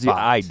hangout spot. It was the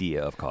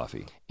idea of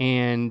coffee.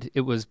 And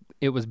it was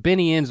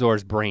Benny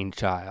Enzor's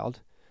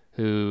brainchild,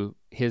 who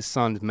his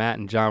sons Matt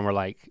and John were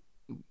like,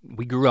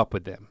 we grew up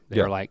with them.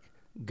 They were like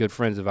good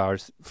friends of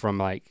ours from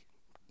like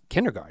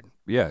kindergarten.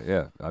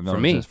 Yeah. I've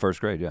known them since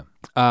first grade, yeah.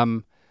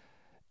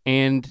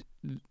 And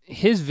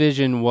his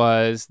vision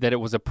was that it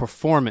was a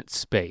performance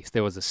space.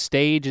 There was a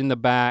stage in the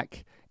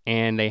back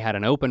and they had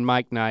an open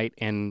mic night,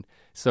 and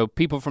so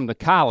people from the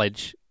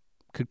college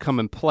could come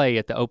and play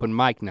at the open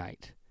mic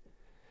night.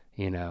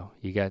 You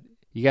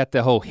got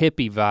the whole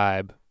hippie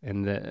vibe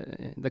and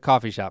the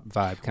coffee shop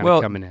vibe kind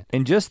of coming in.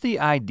 And just the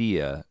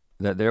idea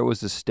that there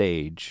was a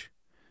stage,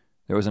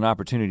 there was an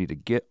opportunity to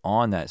get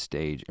on that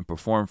stage and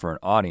perform for an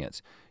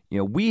audience.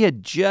 We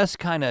had just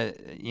kind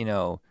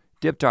of,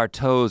 dipped our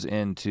toes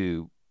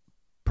into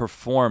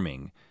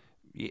performing,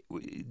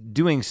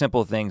 doing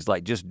simple things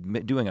like just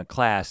doing a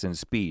class and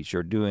speech,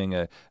 or doing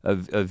a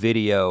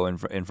video in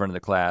front of the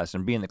class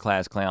and being the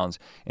class clowns.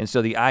 And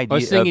so the idea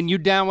of singing You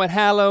Down with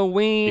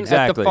Halloween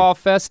at the fall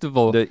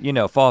festival.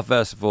 The fall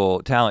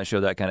festival, talent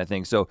show, that kind of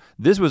thing. So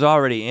this was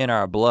already in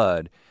our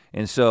blood.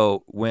 And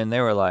so when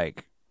they were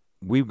like,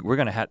 we're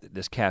gonna have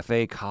this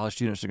cafe, college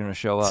students are gonna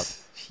show up.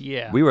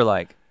 Yeah. We were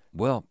like,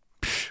 well,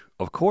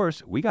 of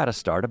course, we gotta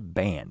start a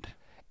band.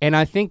 And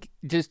I think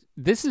just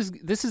this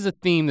is a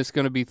theme that's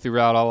going to be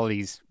throughout all of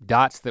these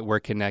dots that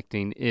we're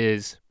connecting,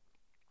 is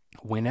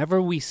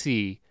whenever we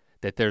see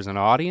that there's an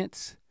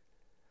audience,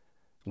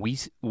 we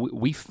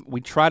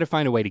try to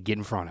find a way to get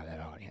in front of that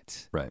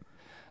audience. Right.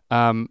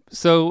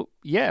 So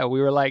yeah, we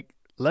were like,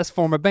 let's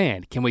form a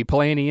band. Can we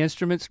play any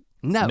instruments?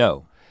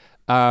 No.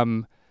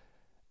 No.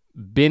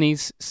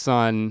 Benny's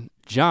son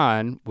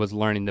John was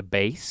learning the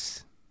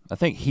bass. I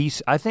think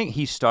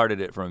he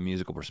started it from a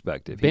musical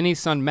perspective. Benny's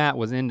son Matt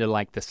was into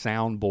like the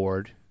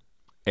soundboard.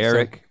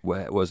 Eric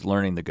was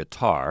learning the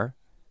guitar.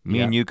 Me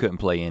and you couldn't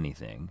play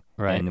anything.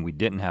 Right. And we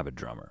didn't have a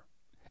drummer.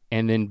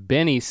 And then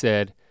Benny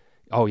said,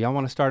 "Oh, y'all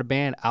want to start a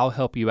band? I'll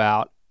help you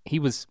out." He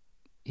was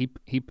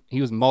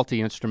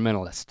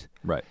multi-instrumentalist.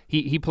 Right.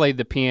 He played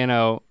the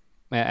piano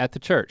at the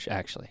church,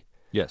 actually.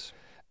 Yes.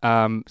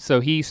 So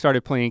he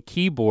started playing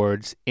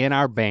keyboards in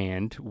our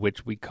band,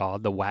 which we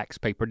called the Wax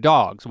Paper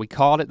Dogs. We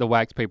called it the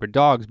Wax Paper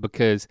Dogs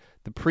because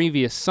the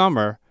previous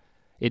summer,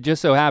 it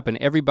just so happened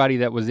everybody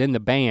that was in the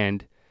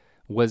band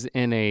was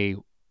in a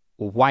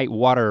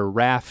whitewater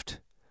raft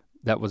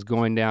that was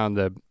going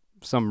down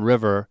some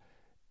river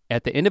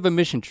at the end of a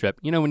mission trip.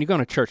 You know, when you go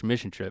on a church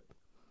mission trip,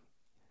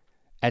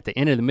 at the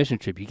end of the mission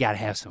trip, you gotta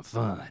have some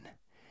fun.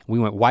 We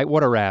went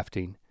whitewater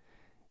rafting,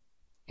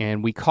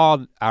 and we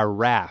called our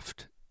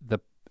raft the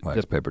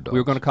paper dogs. We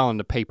were gonna call them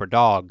the paper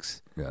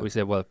dogs. Yeah. We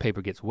said, well, if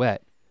paper gets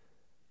wet,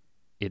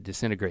 it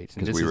disintegrates,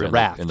 and this we is were a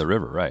raft. in the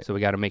river, right. So we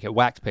gotta make it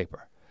wax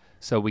paper.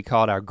 So we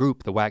called our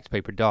group the Wax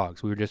Paper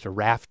Dogs. We were just a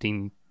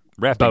rafting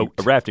boat.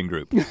 A rafting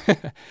group.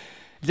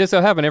 Just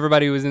so happened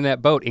everybody who was in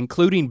that boat,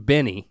 including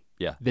Benny,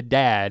 the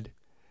dad,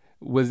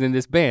 was in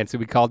this band. So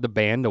we called the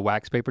band the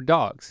Wax Paper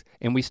Dogs.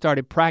 And we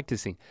started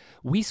practicing.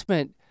 We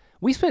spent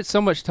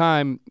so much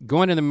time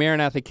going to the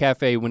Maranatha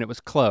Cafe when it was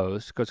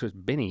closed, because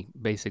Benny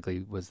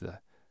basically was the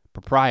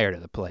proprietor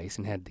of the place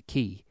and had the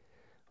key.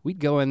 We'd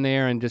go in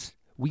there and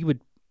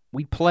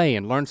we'd play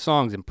and learn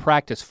songs and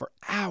practice for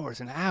hours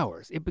and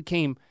hours. It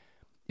became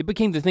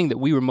the thing that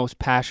we were most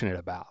passionate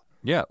about.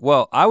 Yeah,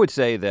 well, I would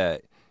say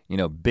that,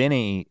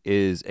 Benny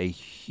is a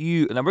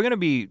huge, and we're gonna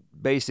be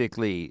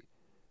basically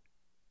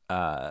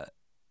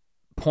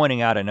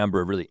pointing out a number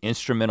of really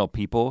instrumental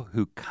people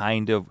who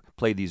kind of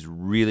play these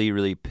really,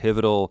 really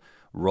pivotal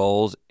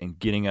roles in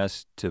getting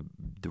us to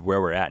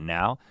where we're at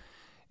now.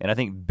 And I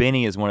think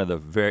Benny is one of the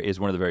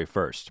very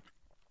first.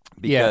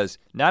 Because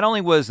not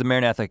only was the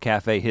Maranatha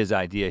Cafe his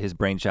idea, his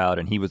brainchild,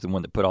 and he was the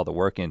one that put all the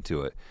work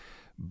into it,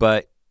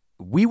 but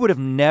we would have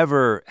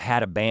never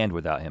had a band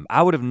without him.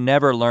 I would have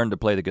never learned to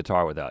play the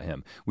guitar without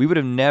him. We would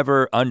have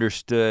never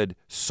understood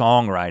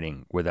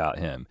songwriting without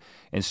him.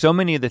 And so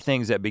many of the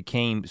things that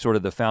became sort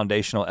of the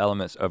foundational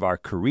elements of our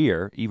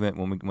career,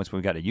 even once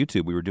we got to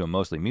YouTube, we were doing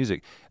mostly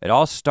music. It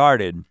all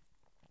started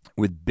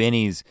with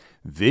Benny's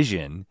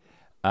vision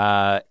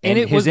and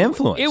his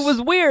influence. It was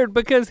weird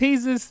because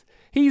he's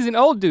an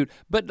old dude,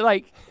 but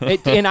like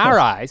in our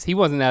eyes, he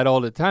wasn't that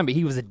old at the time, but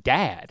he was a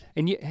dad.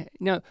 And you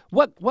know,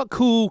 what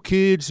cool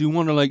kids who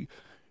want to like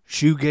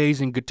shoegaze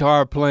and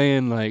guitar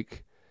playing,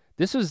 like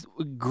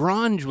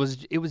grunge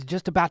was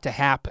just about to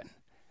happen.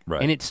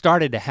 Right. And it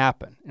started to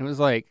happen. It was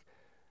like,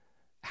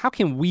 how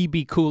can we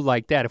be cool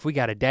like that if we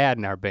got a dad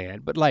in our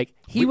band? But like,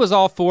 he was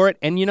all for it,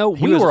 and we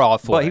were all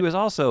for it. But he was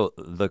also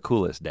the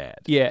coolest dad.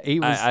 Yeah,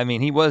 he was. I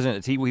mean, he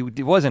wasn't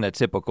a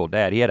typical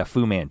dad. He had a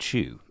Fu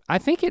Manchu. I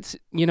think it's,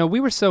 we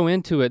were so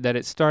into it that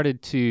it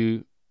started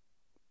to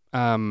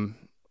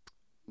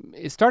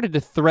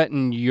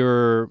threaten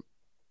your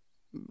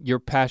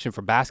passion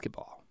for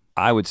basketball.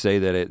 I would say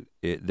that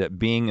that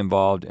being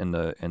involved in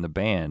the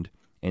band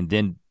and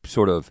then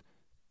sort of,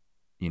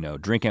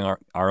 drinking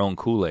our own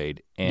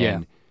Kool-Aid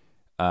and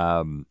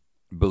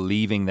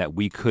believing that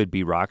we could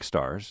be rock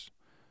stars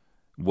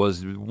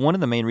was one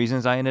of the main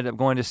reasons I ended up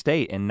going to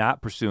State and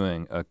not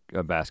pursuing a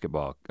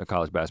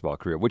college basketball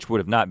career, which would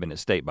have not been at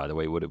State, by the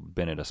way. It would have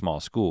been at a small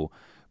school.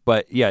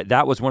 But yeah,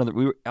 that was one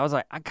of I was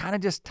like, I'm kind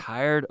of just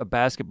tired of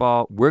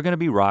basketball. We're gonna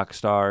be rock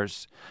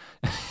stars,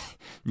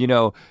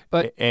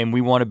 But and we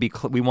wanted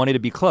to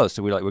be close.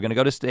 So we're gonna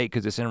go to State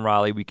because it's in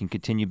Raleigh. We can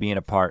continue being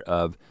a part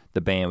of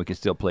the band. We can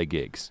still play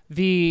gigs.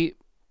 Here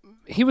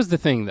was the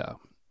thing though.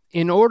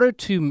 In order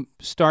to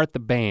start the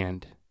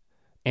band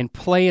and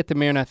play at the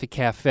Maranatha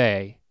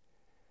Cafe,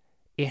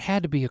 it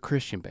had to be a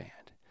Christian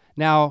band.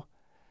 Now,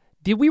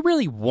 did we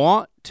really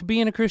want to be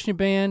in a Christian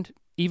band,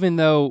 even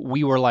though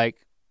we were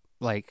like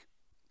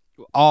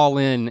all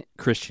in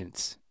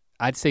Christians?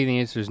 I'd say the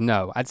answer is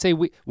no. I'd say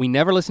we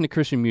never listened to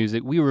Christian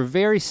music. We were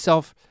very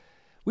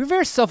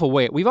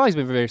self-aware. We've always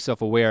been very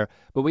self-aware,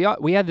 but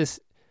we had this.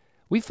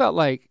 We felt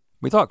like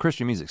we thought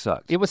Christian music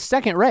sucked. It was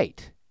second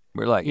rate.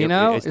 We're like, it's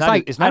not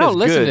I don't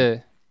listen good.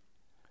 to.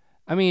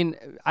 I mean,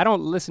 I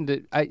don't listen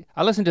to. I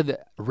listen to the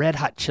Red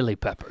Hot Chili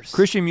Peppers.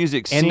 Christian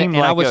music seemed like and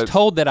I was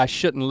told that I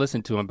shouldn't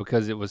listen to them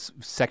because it was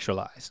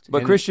sexualized.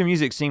 But Christian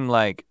music seemed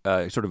like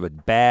sort of a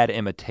bad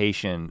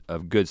imitation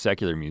of good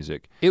secular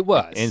music. It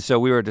was. And so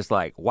we were just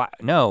like, why?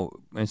 No.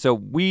 And so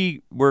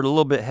we were a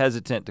little bit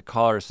hesitant to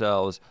call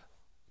ourselves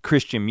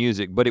Christian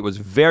music, but it was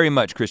very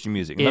much Christian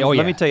music.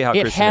 Let me tell you how Christian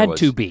it was. It had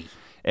to be.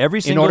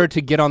 In order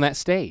to get on that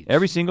stage.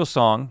 Every single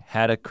song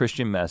had a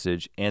Christian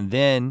message, and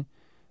then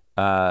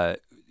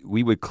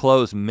we would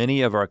close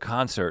many of our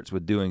concerts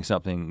with doing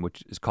something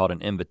which is called an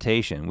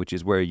invitation, which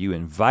is where you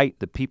invite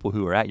the people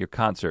who are at your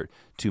concert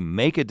to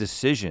make a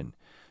decision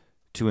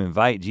to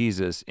invite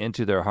Jesus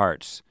into their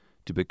hearts,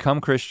 to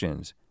become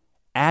Christians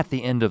at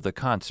the end of the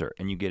concert,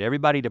 and you get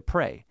everybody to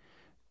pray.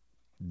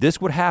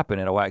 this would happen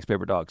at a Wax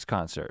Paper Dogs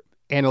concert.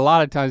 And a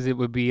lot of times it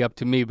would be up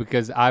to me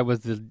because I was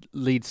the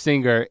lead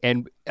singer.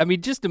 And I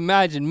mean, just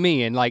imagine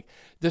me and like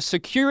the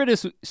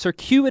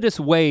circuitous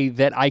way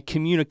that I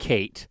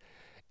communicate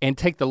and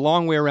take the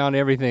long way around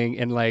everything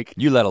and like.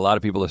 You led a lot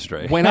of people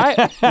astray. When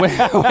I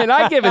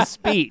give a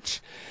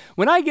speech,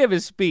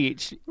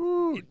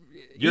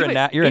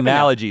 your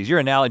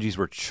analogies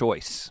were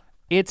choice.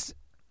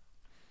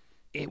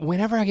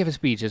 Whenever I give a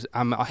speech,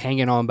 I'm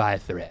hanging on by a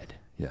thread.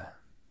 Yeah.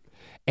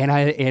 And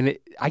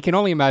I can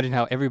only imagine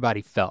how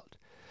everybody felt.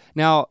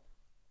 Now,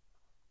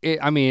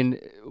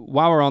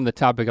 while we're on the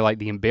topic of like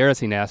the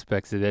embarrassing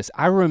aspects of this,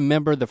 I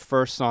remember the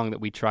first song that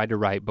we tried to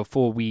write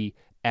before we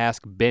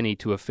asked Benny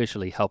to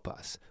officially help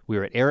us. We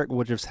were at Eric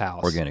Woodruff's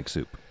house. Organic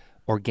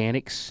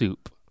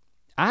Soup.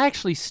 I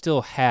actually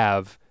still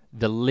have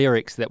the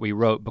lyrics that we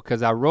wrote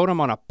because I wrote them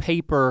on a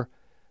paper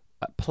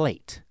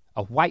plate,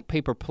 a white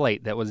paper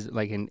plate that was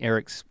like in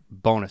Eric's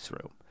bonus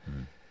room.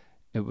 Mm.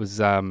 It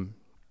was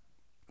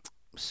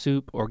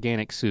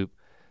organic soup.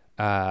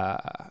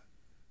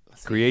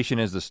 Creation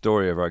is the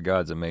story of our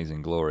God's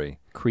amazing glory.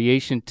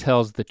 Creation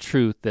tells the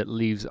truth that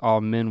leaves all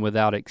men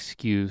without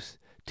excuse.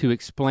 To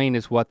explain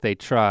is what they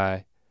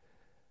try.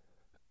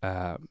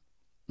 No,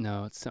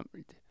 it's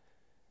something.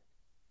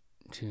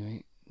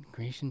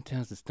 Creation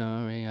tells the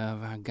story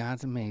of our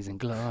God's amazing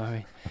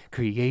glory.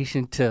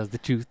 Creation tells the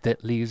truth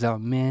that leaves all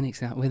men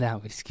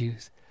without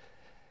excuse.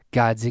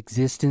 God's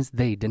existence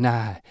they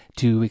deny.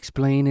 To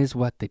explain is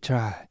what they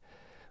try.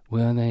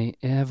 Will they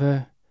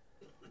ever?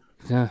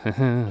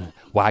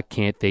 Why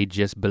can't they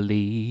just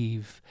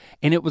believe?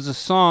 And it was a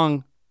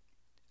song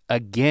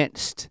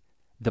against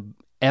the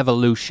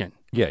evolution.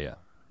 Yeah.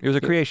 It was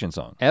a creation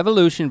song.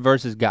 Evolution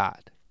versus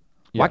God.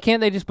 Yeah. Why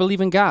can't they just believe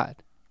in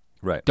God?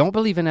 Right. Don't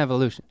believe in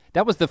evolution.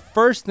 That was the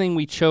first thing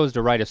we chose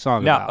to write a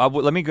song about. Now,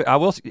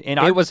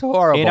 it was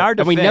horrible. In our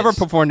defense, and we never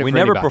performed it. We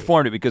never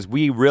performed it because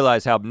we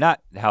realized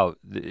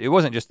it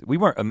wasn't just we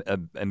weren't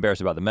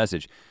embarrassed about the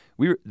message.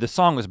 The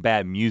song was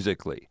bad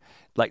musically.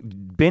 Like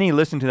Benny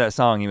listened to that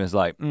song, he was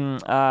like,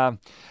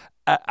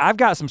 I've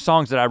got some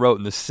songs that I wrote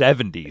in the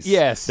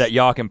 70s that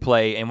y'all can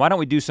play, and why don't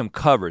we do some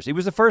covers? He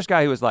was the first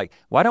guy who was like,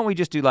 why don't we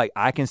just do like,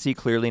 I Can See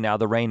Clearly Now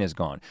the Rain Is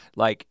Gone.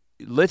 Like,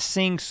 let's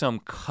sing some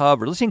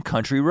cover. Let's sing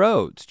Country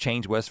Roads,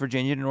 change West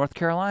Virginia to North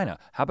Carolina.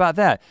 How about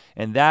that?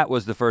 And that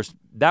was what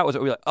we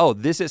were like, oh,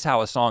 this is how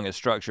a song is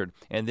structured.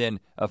 And then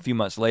a few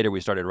months later, we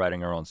started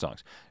writing our own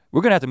songs.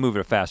 We're gonna have to move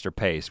at a faster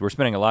pace. We're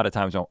spending a lot of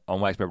time on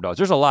Wax Paper Dogs.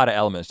 There's a lot of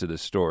elements to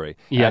this story.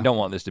 Yeah. I don't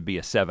want this to be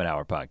a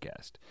 7-hour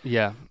podcast.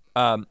 Yeah.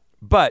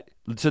 But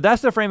so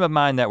that's the frame of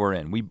mind that we're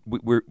in.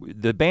 We're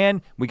the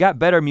band. We got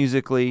better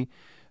musically.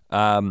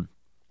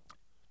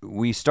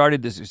 We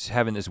started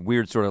having this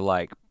weird sort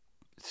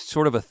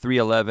of a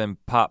 311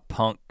 pop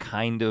punk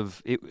kind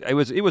of. It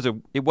wasn't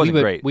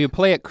great. We would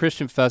play at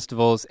Christian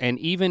festivals, and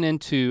even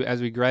into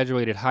as we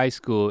graduated high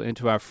school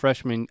into our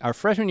freshman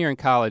year in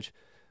college.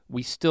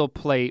 We still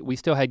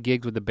had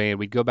gigs with the band.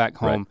 We'd go back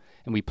home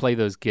and we'd play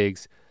those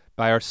gigs.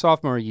 By our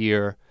sophomore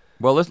year,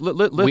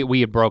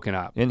 we had broken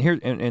up. And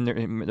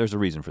there's a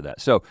reason for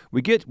that. So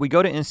we go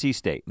to NC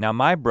State. Now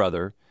my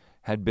brother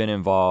had been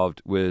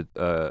involved with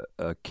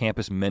a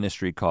campus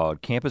ministry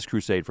called Campus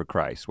Crusade for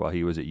Christ while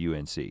he was at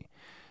UNC.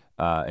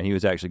 And he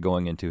was actually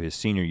going into his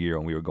senior year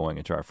when we were going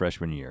into our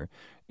freshman year.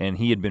 And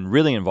he had been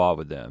really involved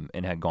with them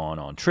and had gone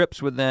on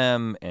trips with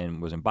them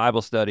and was in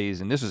Bible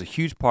studies. And this was a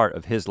huge part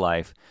of his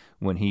life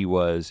when he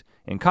was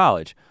in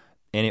college.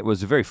 And it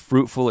was a very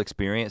fruitful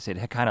experience. It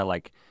had kind of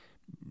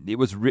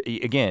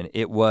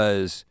it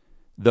was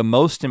the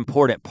most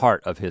important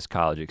part of his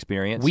college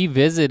experience. We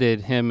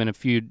visited him in a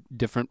few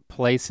different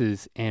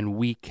places and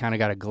we kind of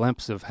got a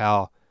glimpse of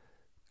how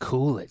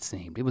cool it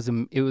seemed. It was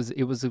really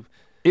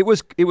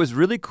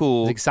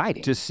cool. It was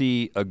exciting to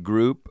see a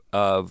group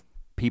of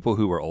people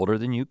who were older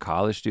than you,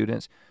 college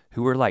students,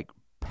 who were like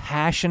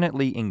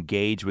passionately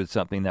engaged with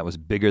something that was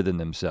bigger than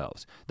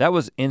themselves. That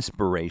was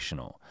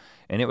inspirational.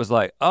 And it was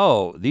like,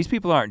 oh, these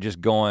people aren't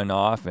just going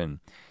off and,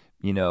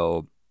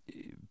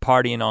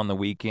 partying on the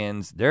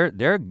weekends. They're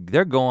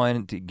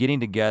going to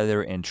getting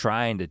together and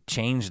trying to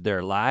change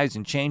their lives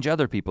and change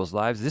other people's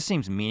lives. This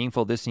seems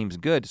meaningful. This seems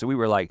good. So we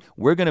were like,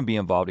 we're going to be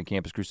involved in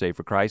Campus Crusade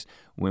for Christ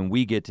when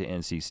we get to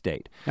NC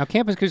State. Now,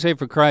 Campus Crusade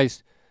for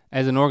Christ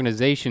as an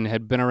organization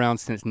had been around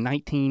since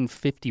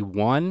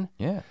 1951.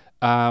 Yeah.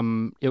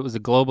 It was a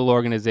global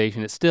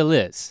organization. It still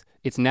is.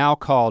 It's now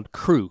called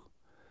Cru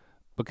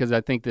because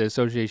I think the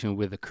association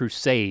with the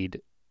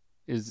crusade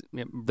is.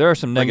 There are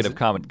some negative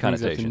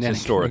connotations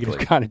historically.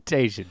 Negative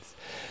connotations.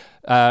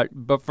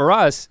 But for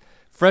us,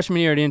 freshman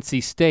year at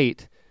NC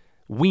State,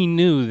 we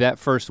knew that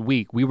first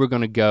week we were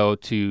going to go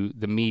to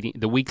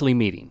the weekly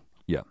meeting.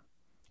 Yeah.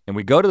 And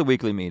we go to the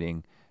weekly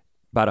meeting.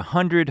 About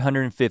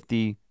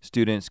 150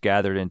 students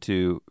gathered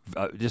into,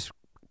 just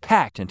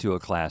packed into a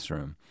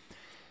classroom.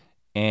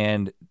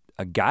 And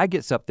a guy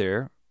gets up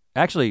there,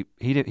 actually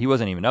he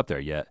wasn't even up there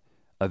yet.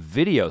 A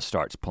video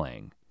starts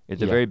playing at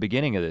the very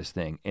beginning of this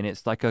thing. And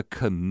it's like a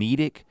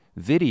comedic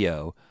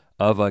video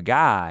of a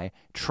guy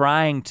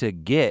trying to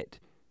get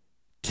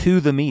to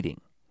the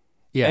meeting.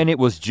 Yeah. And it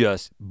was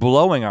just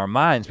blowing our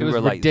minds. We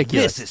were like,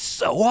 ridiculous. this is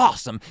so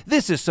awesome.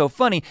 This is so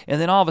funny. And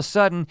then all of a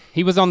sudden,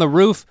 he was on the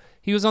roof.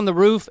 He was on the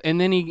roof, and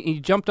then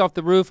he jumped off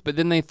the roof, but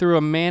then they threw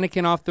a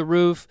mannequin off the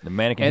roof. the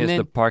mannequin hits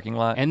the parking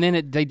lot. And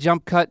then they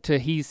jump cut to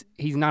he's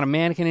not a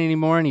mannequin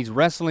anymore, and he's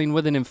wrestling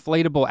with an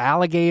inflatable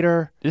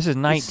alligator. This is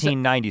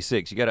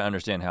 1996. You gotta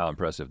understand how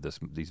impressive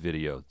these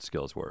video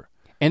skills were.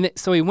 And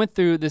so he went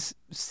through this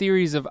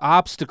series of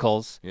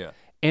obstacles. Yeah.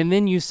 And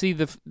then you see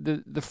the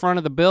front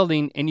of the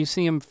building, and you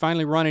see him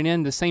finally running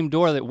in the same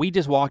door that we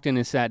just walked in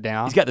and sat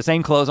down. He's got the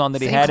same clothes on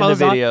that he had in the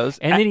videos.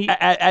 And then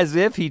as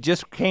if he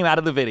just came out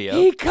of the video.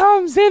 He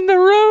comes in the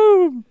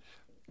room.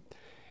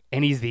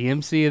 And he's the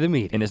MC of the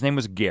meeting. And his name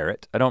was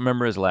Garrett. I don't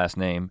remember his last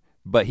name,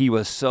 but he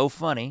was so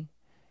funny.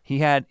 He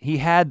had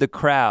the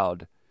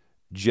crowd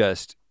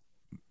just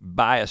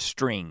by a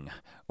string,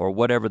 or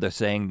whatever the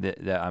saying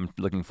that I'm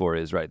looking for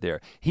is right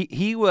there.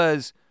 He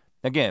was,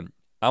 again,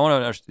 I want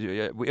to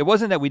understand, it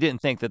wasn't that we didn't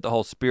think that the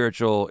whole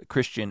spiritual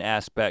Christian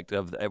aspect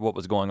of what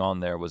was going on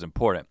there was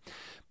important,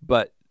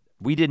 but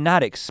we did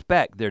not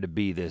expect there to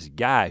be this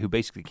guy who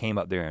basically came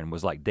up there and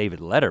was like David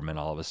Letterman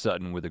all of a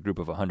sudden with a group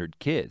of 100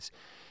 kids.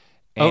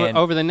 And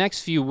over the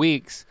next few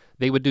weeks,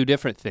 they would do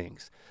different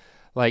things.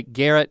 Like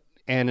Garrett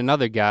and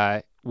another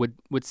guy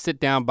would sit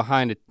down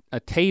behind a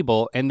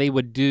table, and they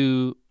would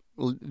do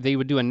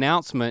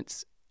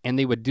announcements, and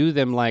they would do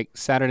them like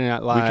Saturday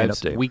Night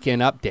Live's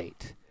Weekend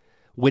Update.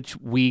 Which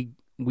we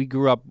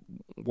grew up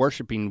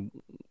worshiping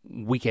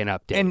Weekend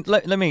Update. And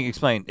let me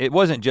explain. It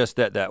wasn't just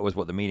that was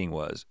what the meeting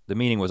was. The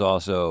meeting was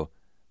also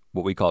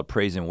what we called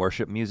praise and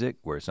worship music,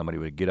 where somebody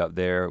would get up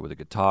there with a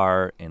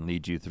guitar and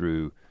lead you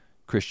through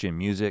Christian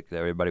music that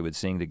everybody would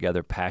sing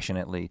together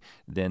passionately.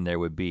 Then there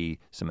would be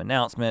some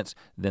announcements.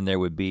 Then there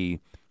would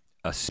be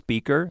a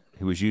speaker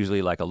who was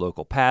usually like a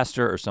local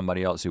pastor or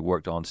somebody else who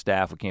worked on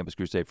staff with Campus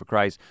Crusade for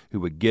Christ,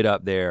 who would get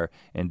up there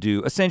and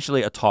do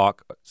essentially a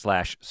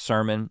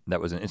talk/sermon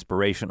that was an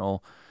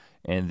inspirational,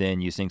 and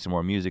then you sing some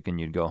more music and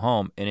you'd go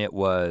home, and it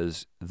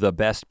was the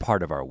best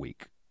part of our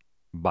week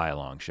by a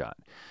long shot.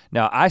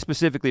 Now, I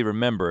specifically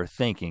remember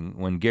thinking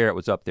when Garrett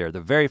was up there the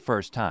very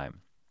first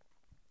time,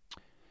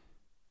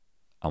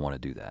 I want to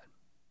do that.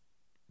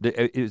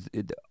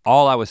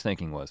 All I was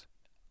thinking was,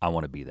 I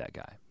want to be that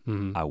guy.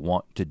 Mm-hmm. I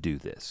want to do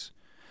this.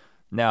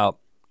 Now,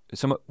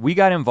 we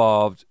got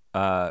involved,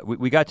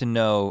 we got to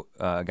know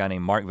a guy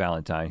named Mark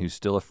Valentine, who's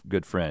still a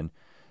good friend,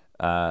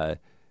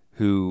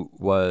 who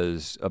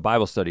was a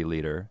Bible study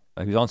leader.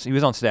 He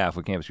was on staff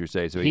with Campus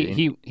Crusade. So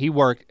he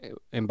worked,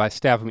 and by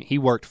staff I mean he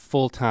worked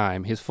full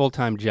time. His full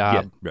time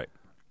job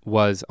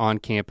was on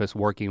campus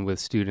working with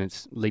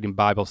students, leading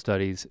Bible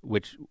studies,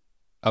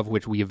 of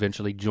which we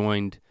eventually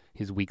joined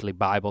his weekly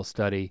Bible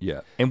study.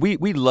 Yeah, and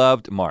we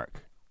loved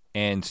Mark.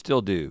 And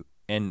still do.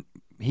 And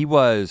he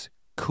was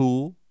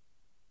cool,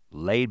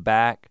 laid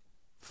back,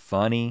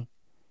 funny,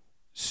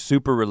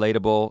 super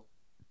relatable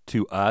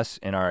to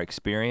us and our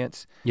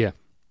experience. Yeah.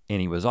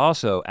 And he was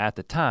also, at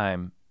the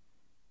time,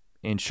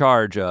 in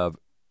charge of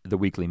the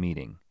weekly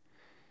meeting.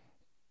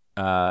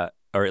 Or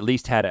at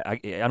least had I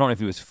don't know if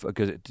he was,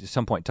 because at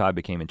some point Todd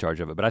became in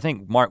charge of it, but I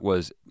think Mark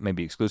was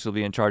maybe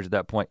exclusively in charge at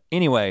that point.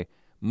 Anyway,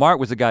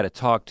 Mark was the guy to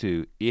talk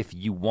to if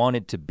you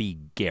wanted to be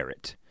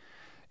Garrett.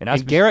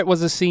 And Garrett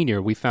was a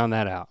senior, we found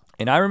that out.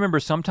 And I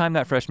remember sometime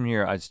that freshman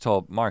year, I just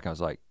told Mark, I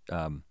was like,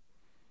 and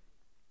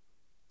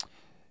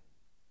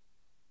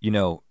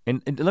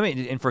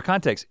for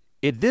context,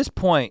 at this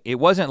point, it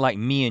wasn't like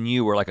me and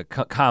you were like a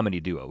comedy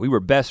duo. We were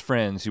best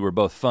friends who were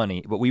both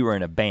funny, but we were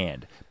in a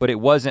band. But it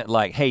wasn't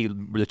like, hey,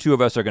 the two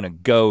of us are gonna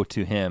go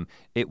to him.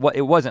 It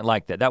wasn't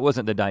like that. That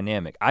wasn't the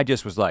dynamic. I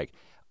just was like,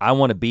 I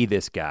wanna be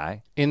this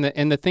guy. And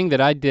the thing that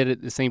I did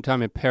at the same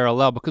time in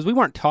parallel, because we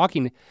weren't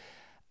talking,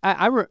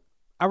 I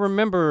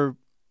remember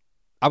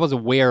I was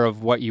aware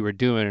of what you were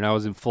doing, and I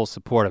was in full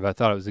support of it. I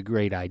thought it was a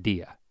great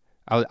idea.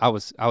 I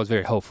was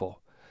very hopeful.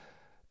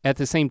 At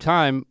the same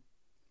time,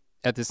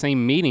 at the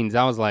same meetings,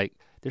 I was like,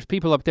 there's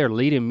people up there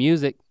leading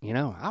music. You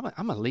know,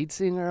 I'm a lead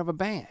singer of a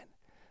band.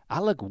 I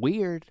look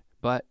weird,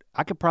 but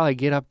I could probably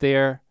get up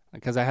there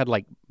because I had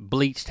like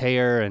bleached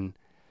hair, and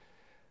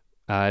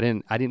I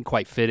didn't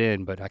quite fit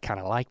in, but I kind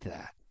of liked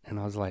that. And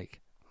I was like,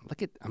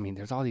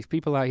 there's all these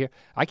people out here.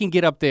 I can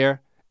get up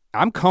there.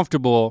 I'm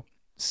comfortable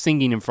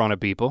singing in front of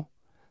people,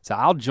 so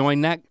I'll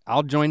join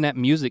the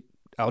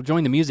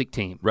music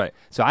team. Right.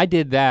 So I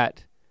did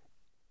that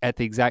at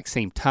the exact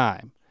same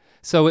time.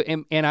 So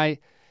and I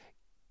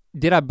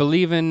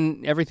believe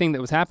in everything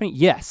that was happening?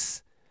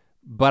 Yes.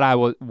 But I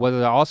was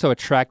I also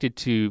attracted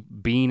to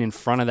being in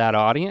front of that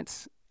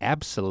audience?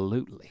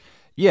 Absolutely.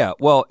 Yeah,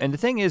 well, and the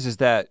thing is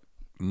that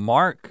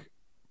Mark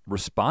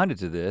responded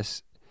to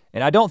this,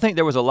 and I don't think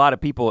there was a lot of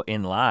people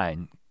in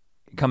line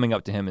coming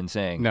up to him and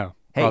saying, no.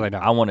 Hey,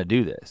 I want to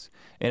do this.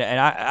 And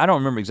I don't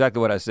remember exactly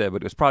what I said,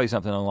 but it was probably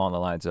something along the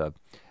lines of,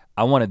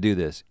 I want to do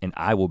this and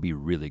I will be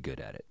really good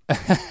at it.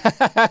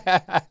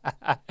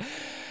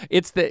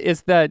 It's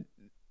the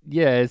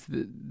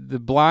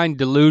blind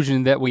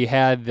delusion that we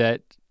had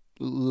that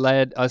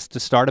led us to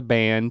start a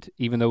band,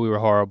 even though we were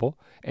horrible,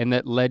 and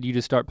that led you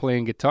to start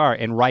playing guitar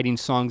and writing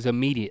songs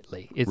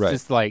immediately. It's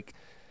just like,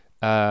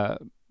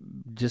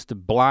 just a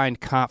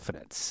blind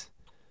confidence.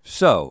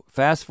 So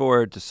fast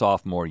forward to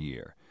sophomore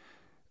year.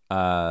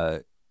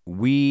 That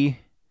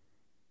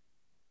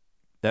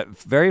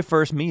very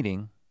first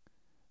meeting,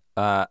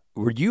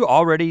 were you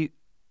already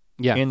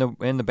in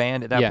the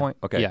band at that point?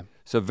 Okay. Yeah.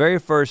 So very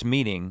first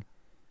meeting,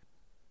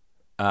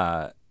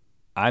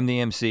 I'm the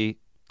MC,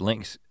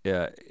 Link's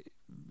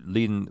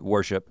leading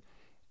worship,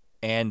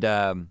 and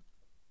I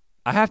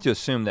have to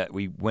assume that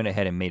we went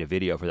ahead and made a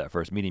video for that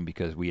first meeting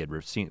because we had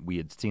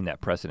seen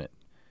that precedent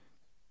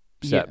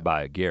set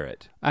by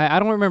Garrett. I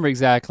don't remember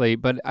exactly,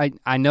 but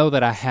I know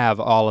that I have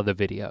all of the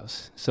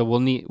videos. So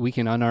we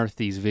can unearth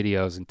these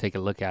videos and take a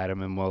look at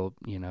them, and we'll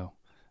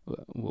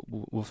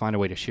find a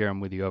way to share them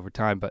with you over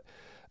time. But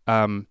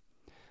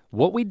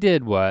what we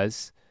did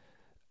was,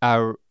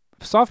 our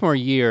sophomore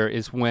year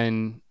is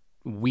when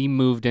we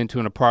moved into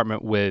an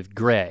apartment with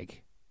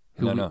Greg.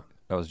 No,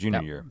 that was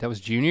junior year. That was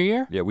junior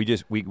year? Yeah, we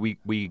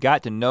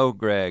got to know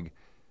Greg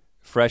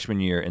freshman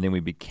year, and then we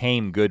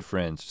became good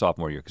friends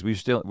sophomore year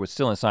because we're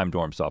still in Sime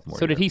dorm sophomore year.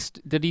 So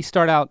did he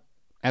start out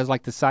as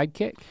like the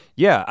sidekick?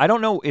 Yeah, I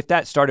don't know if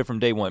that started from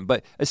day one,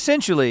 but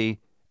essentially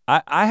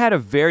I had a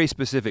very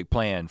specific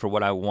plan for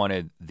what I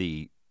wanted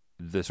the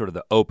sort of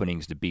the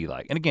openings to be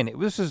like. And again,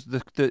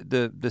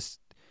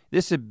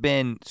 this had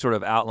been sort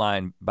of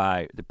outlined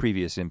by the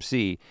previous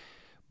MC,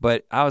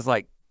 but I was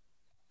like,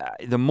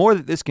 the more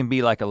that this can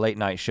be like a late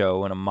night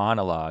show and a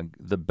monologue,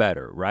 the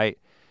better, right?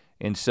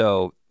 And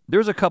so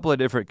there's a couple of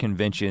different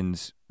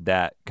conventions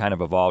that kind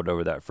of evolved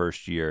over that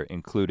first year,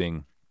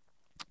 including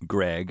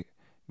Greg.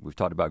 We've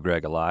talked about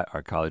Greg a lot,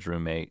 our college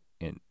roommate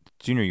in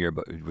junior year,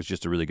 but was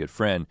just a really good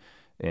friend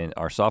in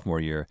our sophomore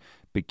year,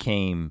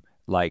 became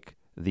like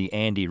the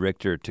Andy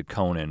Richter to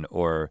Conan,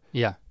 or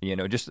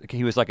just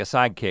he was like a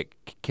sidekick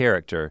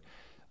character,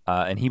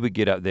 and he would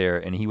get up there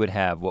and he would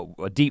have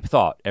a deep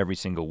thought every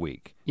single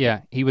week.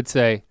 Yeah, he would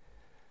say,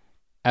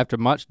 after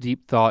much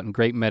deep thought and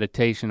great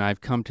meditation,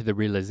 I've come to the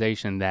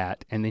realization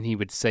that, and then he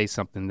would say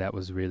something that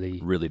was really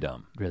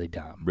dumb. Really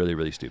dumb. Really,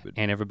 really stupid.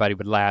 And everybody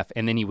would laugh,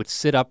 and then he would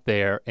sit up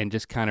there and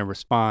just kind of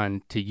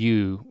respond to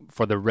you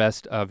for the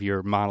rest of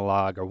your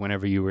monologue or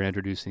whenever you were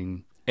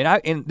introducing. I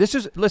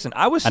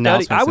was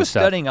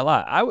studying a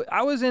lot.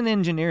 I was in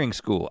engineering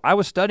school. I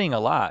was studying a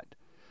lot,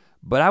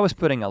 but I was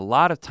putting a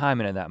lot of time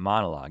into that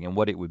monologue and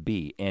what it would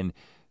be. And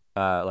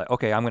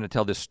okay, I'm gonna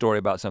tell this story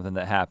about something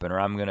that happened, or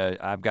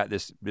I've got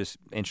this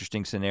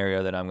interesting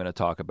scenario that I'm gonna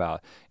talk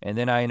about. And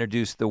then I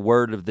introduced the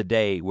word of the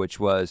day,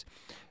 which was,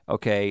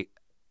 okay,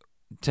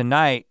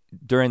 tonight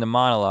during the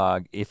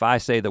monologue, if I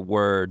say the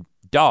word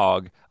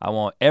dog, I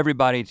want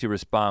everybody to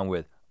respond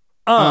with,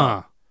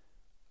 And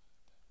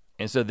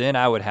so then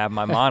I would have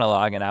my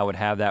monologue and I would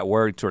have that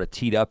word sort of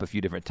teed up a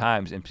few different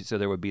times. And so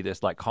there would be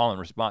this like call and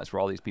response where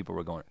all these people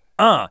were going,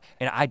 And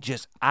I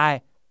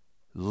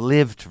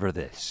lived for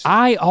this.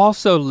 I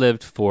also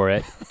lived for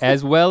it,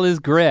 as well as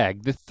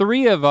Greg. The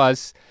three of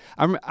us,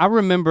 I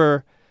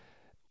remember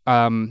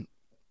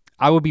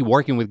I would be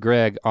working with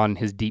Greg on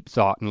his deep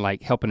thought and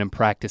like helping him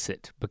practice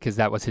it because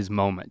that was his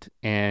moment,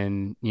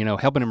 and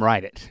helping him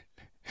write it.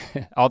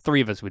 All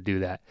three of us would do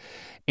that.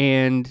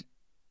 And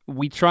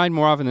we tried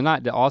more often than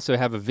not to also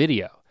have a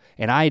video.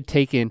 And I had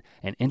taken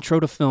an intro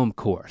to film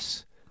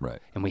course. Right.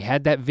 And we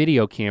had that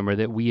video camera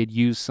that we had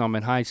used some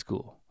in high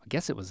school. I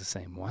guess it was the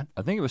same one.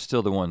 I think it was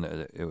still the one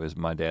it was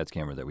my dad's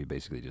camera that we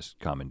basically just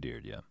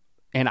commandeered, yeah.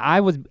 And I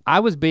was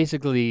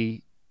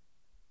basically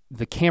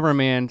the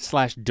cameraman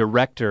 /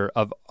 director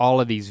of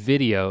all of these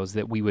videos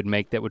that we would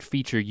make that would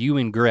feature you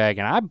and Greg.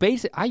 And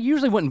I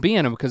usually wouldn't be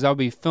in them because I would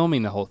be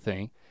filming the whole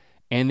thing.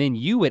 And then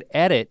you would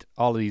edit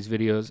all of these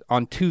videos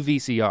on 2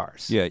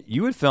 VCRs. Yeah,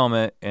 you would film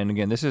it, and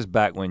again, this is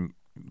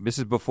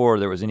before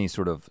there was any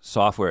sort of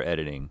software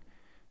editing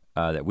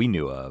that we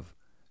knew of.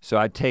 So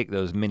I'd take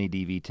those mini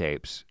DV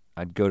tapes,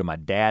 I'd go to my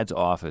dad's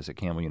office at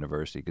Campbell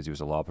University because he was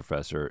a law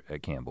professor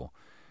at Campbell,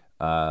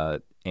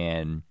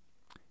 and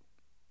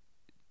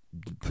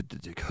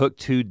hook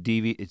 2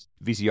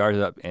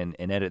 VCRs up and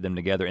edit them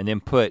together, and then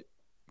put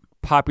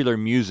popular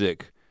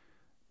music,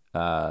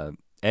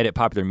 edit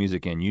popular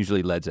music in,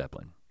 usually Led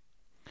Zeppelin.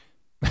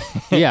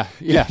 Yeah.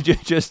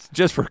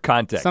 just for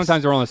context.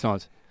 Sometimes Rolling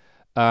Stones,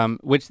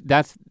 which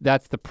that's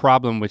the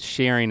problem with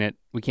sharing it.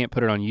 We can't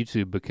put it on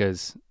YouTube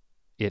because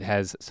it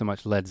has so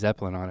much Led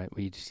Zeppelin on it.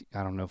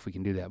 I don't know if we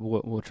can do that.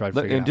 We'll try to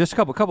figure it out. Just a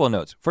couple of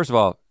notes. First of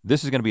all,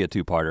 this is gonna be a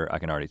 2-parter, I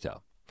can already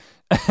tell.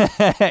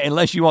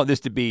 Unless you want this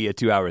to be a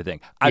 2-hour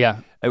thing.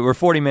 We're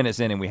 40 minutes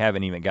in and we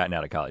haven't even gotten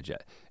out of college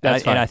yet.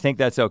 That's fine. And I think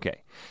that's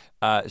okay.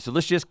 So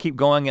let's just keep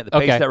going at the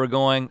pace that we're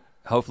going.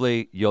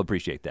 Hopefully you'll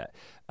appreciate that.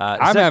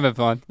 I'm having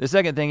fun. The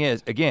second thing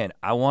is, again,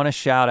 I wanna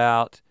shout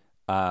out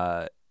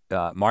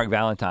Mark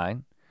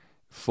Valentine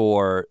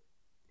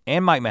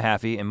and Mike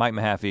Mahaffey. And Mike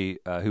Mahaffey,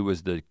 who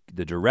was the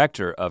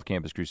director of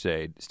Campus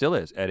Crusade, still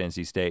is at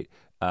NC State.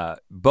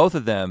 Both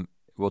of them,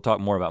 we'll talk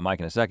more about Mike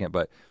in a second,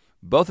 but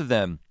both of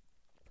them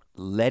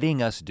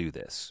letting us do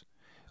this.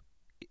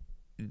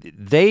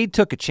 they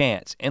took a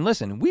chance. And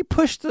listen, we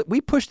pushed the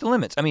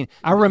limits. I mean,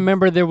 I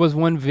remember there was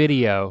one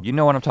video. You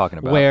know what I'm talking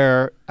about.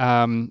 Where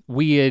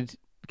we had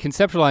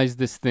conceptualized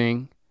this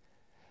thing.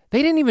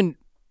 They didn't even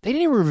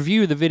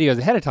review the videos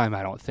ahead of time,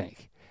 I don't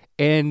think.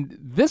 And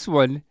this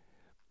one,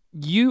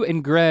 you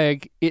and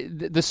Greg,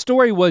 the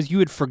story was you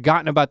had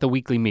forgotten about the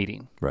weekly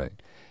meeting. Right.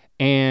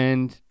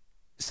 And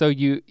so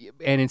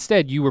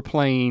instead you were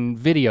playing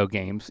video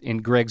games in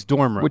Greg's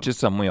dorm room. Which is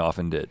something we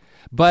often did.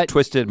 But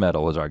Twisted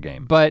Metal was our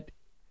game. But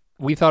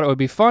we thought it would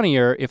be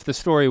funnier if the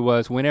story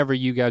was whenever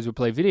you guys would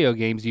play video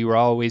games, you were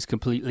always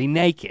completely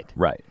naked.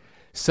 Right.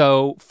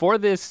 So for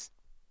this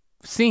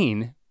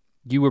scene,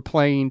 you were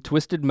playing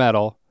Twisted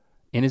Metal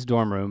in his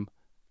dorm room,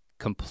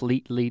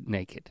 completely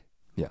naked.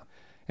 Yeah.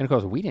 And of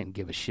course, we didn't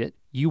give a shit.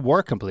 You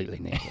were completely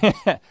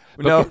naked.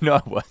 No,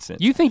 I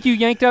wasn't. You think you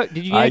yanked up,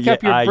 did you yank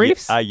up your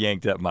briefs? I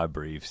yanked up my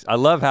briefs. I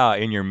love how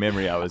in your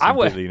memory I was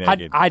completely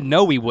naked. I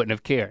know we wouldn't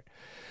have cared.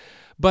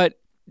 But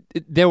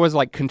there was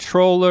like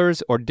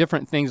controllers or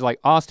different things like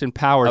Austin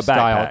Powers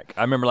style. Backpack.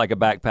 I remember like a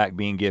backpack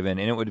being given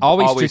and it would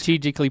always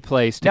strategically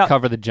placed to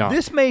cover the jump.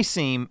 This may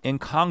seem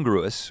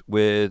incongruous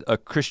with a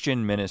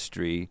Christian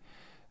ministry,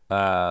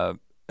 a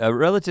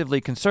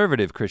relatively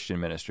conservative Christian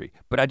ministry,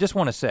 but I just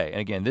want to say,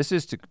 and again, this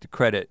is to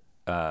credit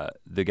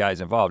the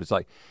guys involved, it's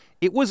like,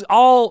 it was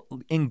all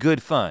in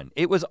good fun.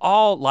 It was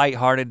all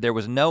lighthearted. There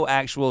was no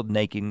actual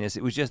nakedness.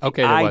 It was just,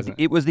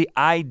 it was the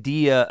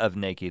idea of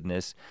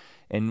nakedness.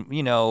 And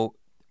you know,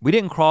 we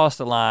didn't cross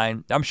the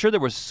line. I'm sure there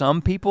were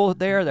some people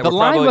there that the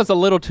line was a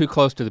little too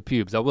close to the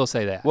pubes, I will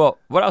say that. Well,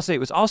 what I'll say, it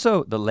was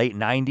also the late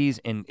 90s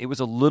and it was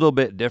a little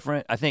bit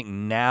different. I think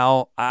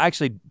now, I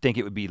actually think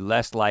it would be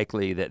less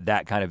likely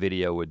that kind of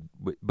video would,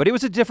 but it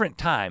was a different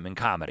time in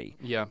comedy.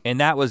 Yeah. And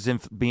that was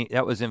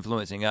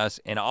influencing us.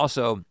 And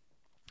also,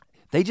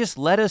 they just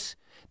let us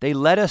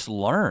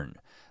learn.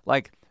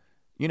 Like,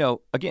 you know,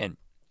 again,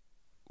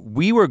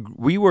 we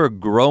were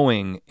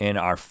growing in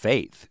our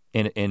faith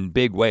in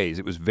big ways.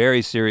 It was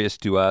very serious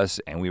to us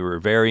and we were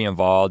very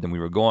involved and we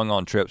were going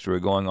on trips. We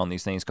were going on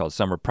these things called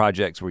summer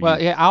projects.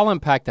 Yeah, I'll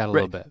unpack that a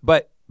little bit.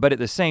 But at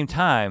the same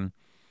time,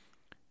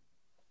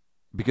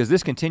 because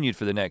this continued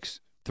for the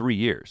next 3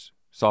 years,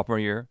 sophomore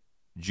year,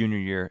 junior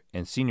year,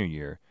 and senior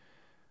year,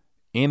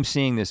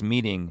 emceeing this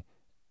meeting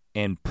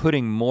and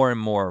putting more and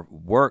more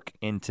work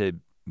into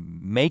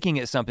making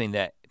it something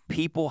that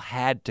people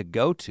had to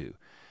go to.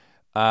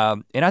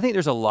 And I think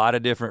there's a lot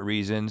of different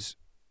reasons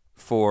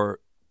for,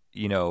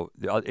 you know,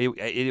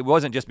 it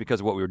wasn't just because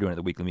of what we were doing at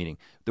the weekly meeting.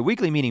 The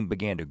weekly meeting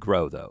began to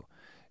grow though.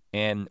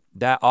 And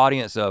that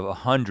audience of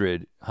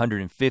 100,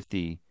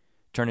 150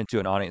 turned into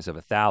an audience of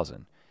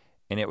 1,000.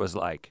 And it was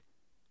like,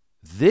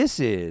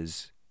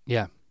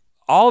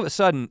 all of a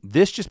sudden,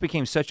 this just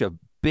became such a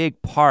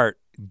big part,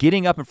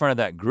 getting up in front of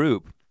that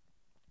group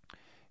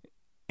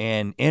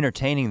and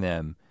entertaining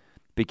them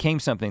became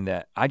something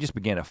that I just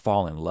began to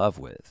fall in love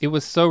with. It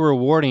was so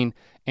rewarding,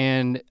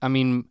 and I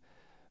mean,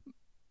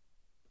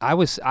 I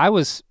was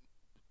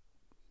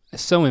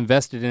so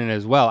invested in it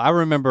as well. I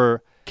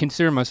remember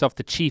considering myself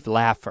the chief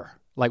laugher.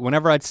 Like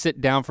whenever I'd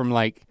sit down from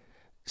like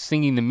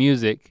singing the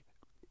music,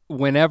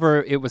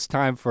 whenever it was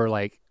time for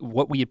like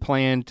what we had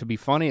planned to be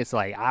funny, it's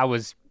like I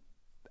was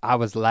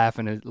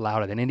laughing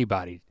louder than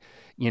anybody,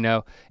 you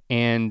know?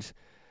 And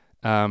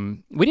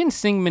we didn't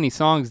sing many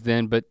songs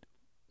then, but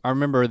I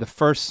remember the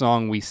first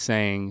song we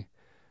sang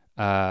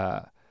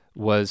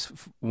was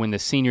when the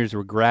seniors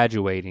were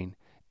graduating,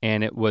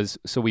 and it was,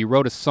 so we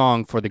wrote a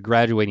song for the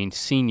graduating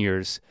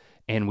seniors,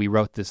 and we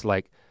wrote this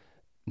like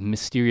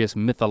mysterious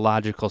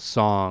mythological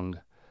song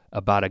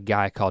about a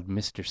guy called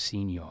Mr.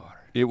 Senior.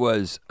 It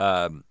was,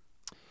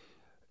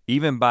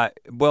 even by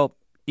late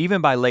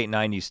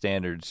 90s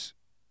standards,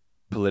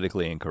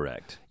 politically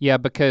incorrect. Yeah,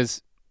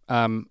 because,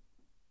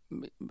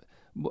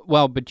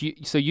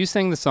 so you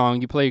sang the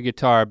song, you play your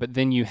guitar, but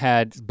then you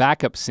had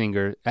backup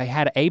singer. I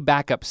had a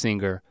backup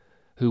singer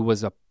who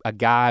was a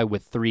guy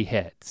with 3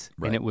 heads.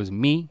 Right. And it was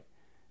me,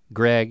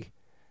 Greg,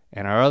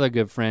 and our other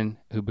good friend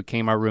who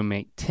became our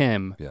roommate,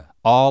 Tim,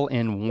 all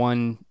in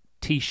one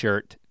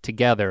t-shirt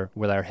together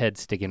with our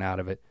heads sticking out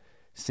of it,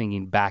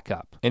 singing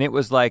backup. And it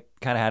was like,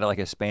 kind of had like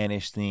a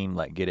Spanish theme,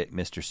 like get it,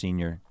 Mr.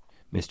 Senior,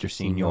 Mr.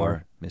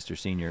 Senior, Mr.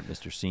 Senior,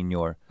 Mr.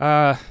 Senior.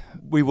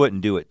 We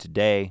wouldn't do it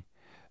today.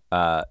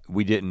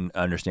 We didn't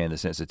understand the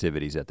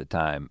sensitivities at the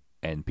time,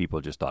 and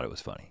people just thought it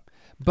was funny.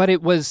 But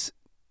it was,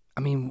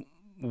 I mean,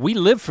 we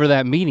lived for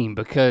that meeting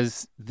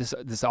because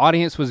this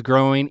audience was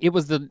growing. It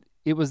was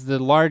the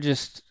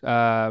largest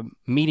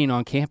meeting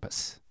on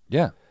campus.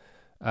 Yeah.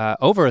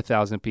 Over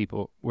 1,000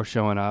 people were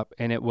showing up,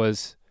 and it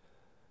was,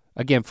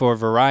 again, for a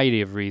variety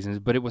of reasons,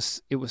 but it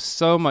was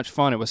so much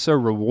fun. It was so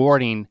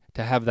rewarding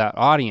to have that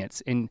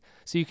audience. And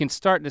so you can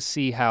start to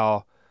see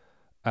how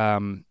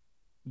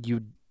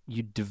you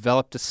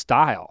developed a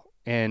style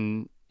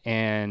and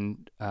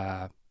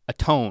a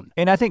tone.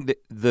 And I think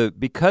that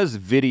because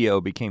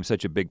video became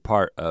such a big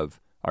part of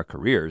our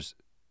careers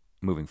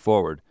moving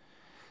forward,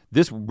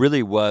 this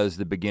really was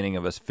the beginning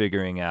of us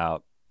figuring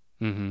out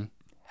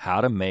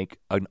how to make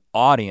an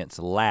audience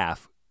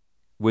laugh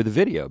with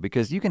video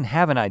because you can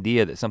have an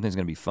idea that something's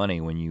gonna be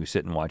funny when you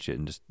sit and watch it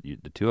and just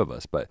the two of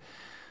us, but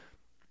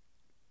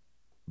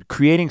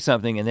creating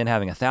something and then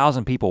having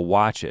 1,000 people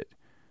watch it,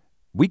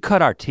 we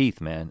cut our teeth,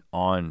 man,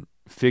 on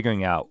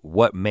figuring out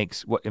what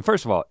makes what. And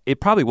first of all,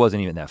 it probably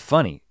wasn't even that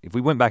funny. If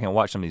we went back and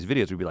watched some of these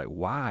videos, we'd be like,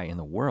 why in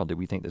the world did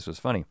we think this was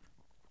funny?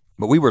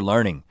 But we were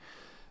learning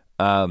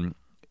and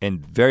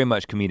very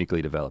much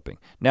comedically developing.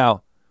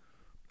 Now,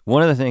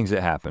 one of the things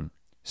that happened,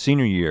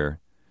 senior year,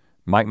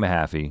 Mike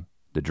Mahaffey,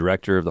 the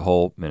director of the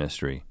whole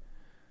ministry,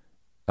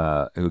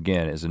 who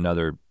again is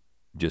another,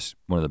 just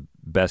one of the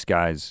best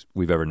guys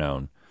we've ever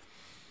known,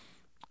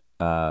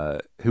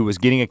 who was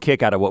getting a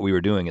kick out of what we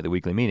were doing at the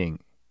weekly meeting.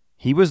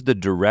 He was the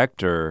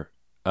director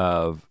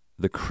of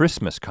the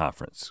Christmas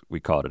conference, we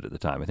called it at the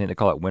time. I think they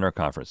call it Winter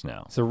Conference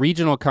now. It's a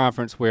regional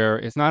conference where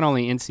it's not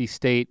only NC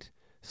State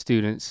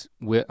students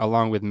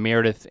along with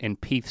Meredith and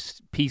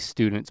Peace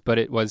students, but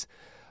it was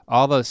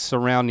all the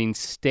surrounding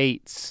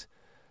states,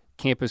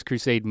 Campus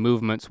Crusade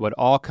movements would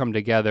all come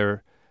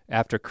together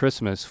after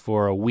Christmas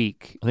for a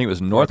week. I think it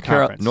was North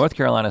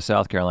Carolina,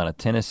 South Carolina,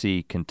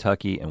 Tennessee,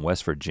 Kentucky, and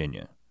West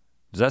Virginia.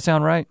 Does that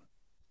sound right?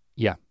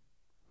 Yeah.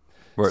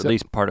 Or at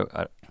least part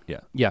of, yeah.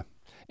 Yeah,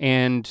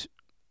 and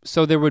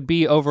so there would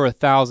be over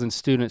 1,000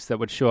 students that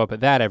would show up at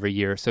that every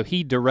year. So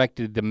he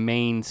directed the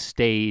main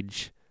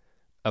stage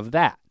of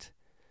that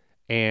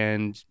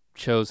and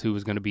chose who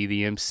was gonna be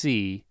the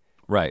MC.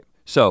 Right,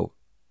 so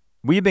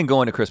we've been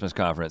going to Christmas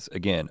conference,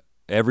 again,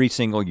 every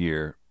single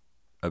year.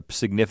 A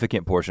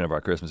significant portion of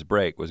our Christmas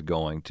break was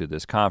going to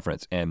this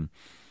conference, and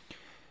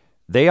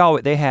they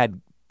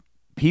had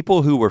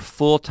people who were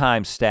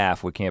full-time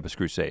staff with Campus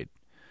Crusade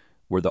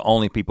were the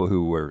only people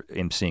who were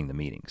emceeing the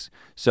meetings.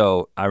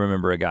 So I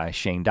remember a guy,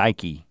 Shane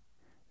Dykey,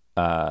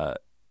 I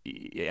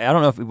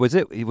don't know if,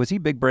 was he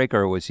Big Break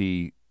or was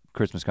he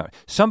Christmas Conference?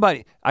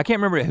 Somebody, I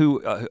can't remember who,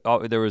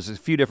 there was a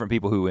few different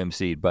people who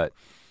emceed, but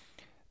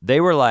they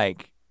were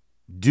like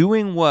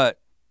doing what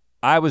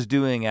I was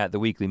doing at the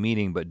weekly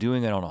meeting, but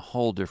doing it on a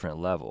whole different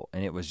level.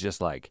 And it was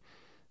just like,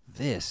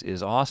 this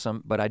is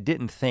awesome, but I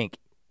didn't think,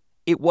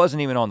 it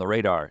wasn't even on the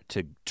radar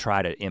to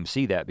try to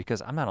MC that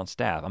because I'm not on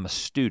staff, I'm a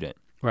student.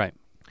 Right.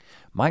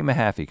 Mike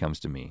Mahaffey comes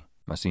to me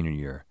my senior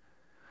year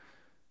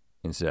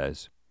and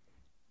says,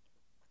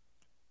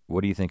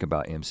 what do you think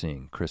about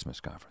emceeing Christmas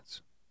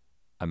conference?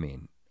 I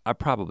mean, I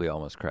probably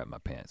almost crapped my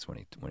pants when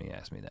he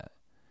asked me that.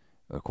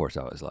 Of course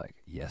I was like,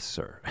 yes,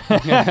 sir.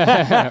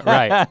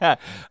 Right.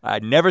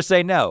 I'd never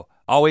say no,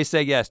 always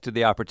say yes to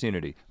the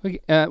opportunity.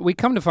 We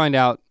come to find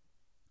out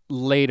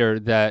later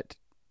that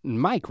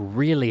Mike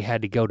really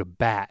had to go to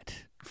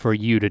bat for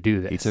you to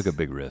do this. He took a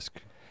big risk.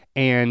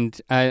 And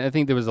I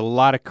think there was a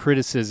lot of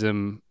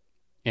criticism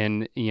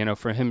and,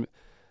 for him,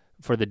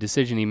 for the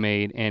decision he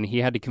made, and he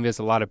had to convince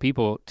a lot of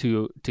people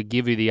to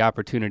give you the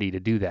opportunity to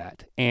do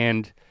that.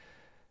 And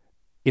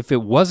if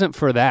it wasn't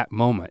for that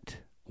moment,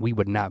 we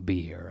would not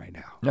be here right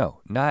now.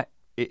 No,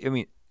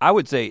 I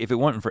would say if it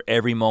wasn't for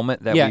every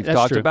moment that we've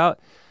talked true. about,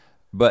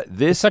 but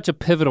this- it's such a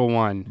pivotal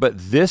one. But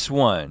this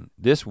one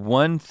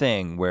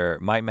thing where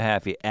Mike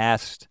Mahaffey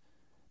asked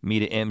me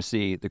to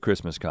MC the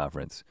Christmas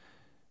conference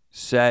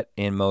set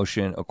in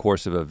motion a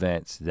course of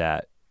events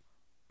that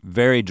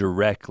very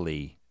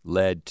directly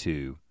led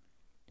to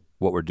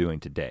what we're doing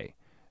today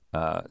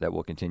that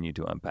we'll continue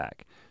to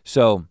unpack.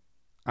 So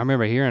I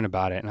remember hearing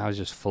about it and I was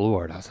just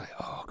floored. I was like,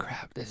 oh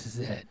crap, this is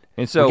it.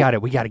 And so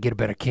we got to get a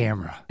better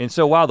camera. And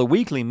so while the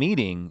weekly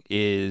meeting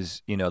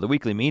is, the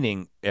weekly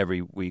meeting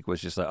every week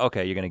was just like,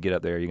 okay, you're gonna get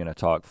up there, you're gonna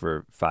talk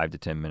for 5 to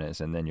 10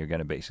 minutes and then you're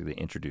gonna basically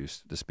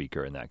introduce the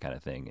speaker and that kind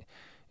of thing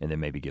and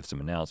then maybe give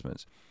some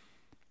announcements.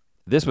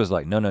 This was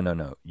like,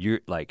 no.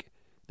 You're like,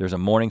 there's a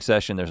morning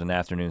session, there's an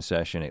afternoon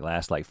session, it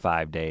lasts like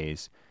 5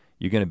 days.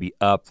 You're gonna be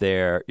up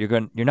there, you're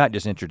not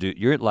just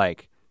you're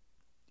like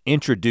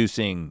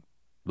introducing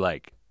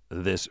like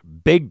this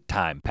big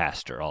time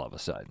pastor all of a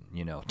sudden,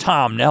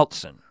 Tom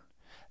Nelson,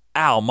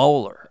 Al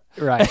Mohler.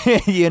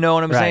 Right. You know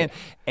what I'm right. saying?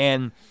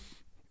 And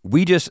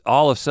we just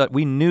all of a sudden,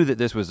 we knew that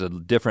this was a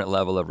different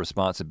level of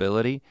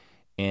responsibility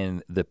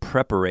and the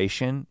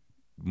preparation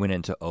went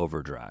into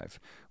overdrive.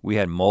 We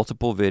had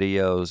multiple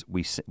videos.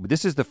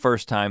 This is the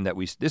first time that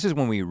this is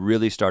when we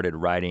really started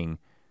writing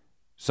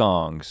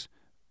songs,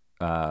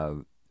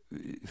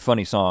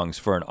 funny songs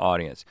for an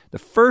audience. The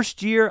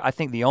first year, I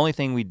think the only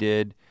thing we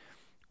did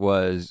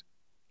was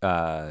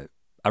I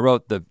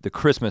wrote the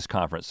Christmas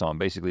conference song,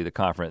 basically the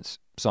conference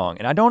song.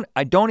 And I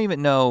don't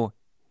even know,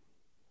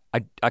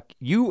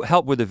 you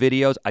helped with the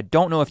videos. I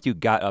don't know if you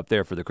got up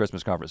there for the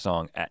Christmas conference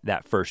song at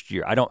that first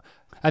year.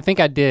 I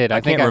think I did.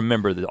 I can't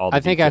remember all the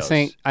details.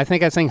 I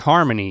think I sang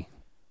harmony.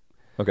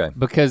 Okay.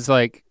 Because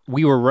like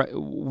we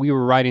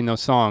were writing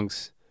those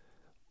songs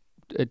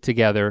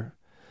together.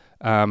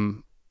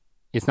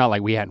 It's not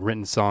like we hadn't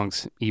written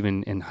songs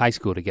even in high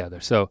school together.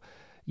 So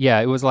yeah,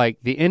 it was like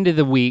the end of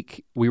the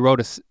week, we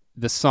wrote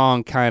the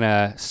song kind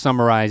of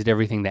summarized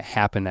everything that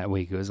happened that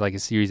week. It was like a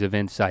series of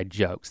inside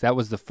jokes. That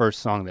was the first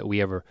song that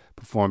we ever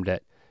performed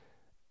at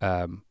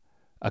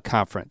a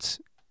conference,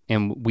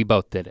 and we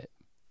both did it.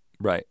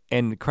 Right,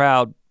 and the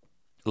crowd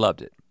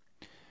loved it.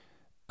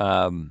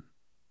 And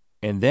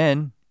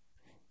then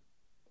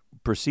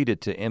proceeded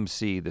to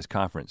MC this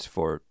conference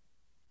for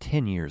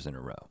 10 years in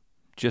a row,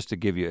 just to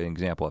give you an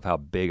example of how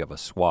big of a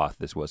swath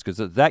this was. Because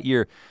that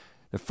year,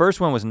 the first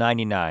one was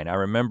 99. I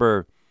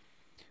remember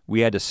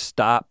we had to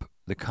stop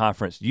the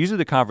conference. Usually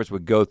the conference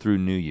would go through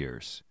New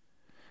Year's.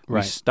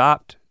 Right. We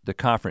stopped the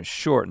conference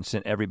short and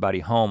sent everybody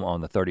home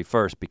on the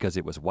 31st because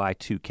it was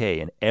Y2K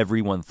and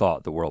everyone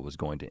thought the world was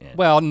going to end.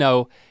 Well,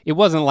 no, it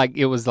wasn't like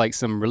it was like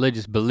some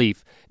religious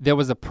belief. There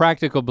was a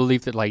practical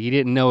belief that like you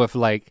didn't know if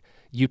like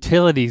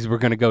utilities were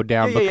gonna go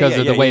down because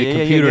of the way the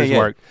computers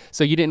worked.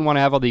 So you didn't want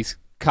to have all these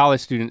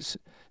college students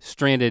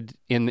stranded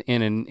in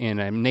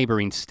a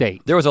neighboring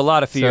state. There was a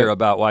lot of fear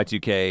about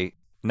Y2K,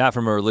 not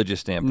from a religious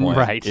standpoint.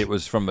 Right. It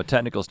was from a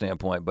technical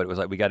standpoint, but it was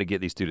like we got to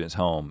get these students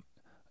home.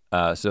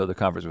 So the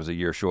conference was a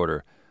year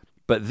shorter.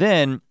 But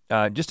then,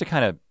 just to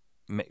kind of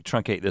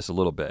truncate this a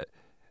little bit,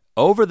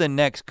 over the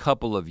next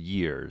couple of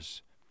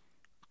years,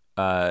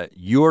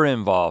 your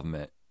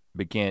involvement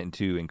began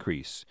to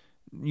increase.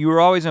 You were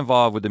always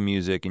involved with the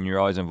music and you're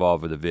always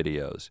involved with the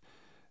videos.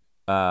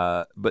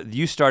 But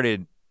you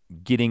started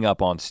getting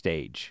up on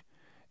stage.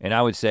 And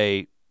I would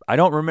say, I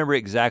don't remember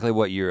exactly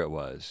what year it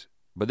was,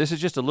 but this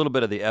is just a little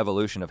bit of the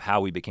evolution of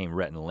how we became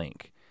Rhett and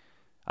Link.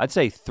 I'd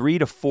say 3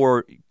 to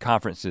 4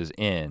 conferences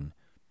in,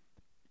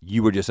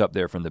 you were just up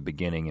there from the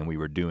beginning and we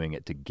were doing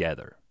it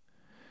together.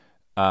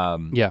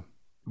 Yeah.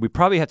 We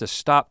probably have to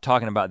stop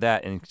talking about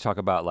that and talk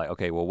about like,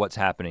 okay, well, what's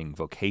happening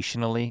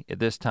vocationally at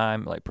this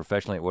time, like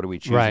professionally, what are we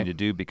choosing to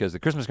do? Because the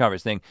Christmas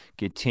conference thing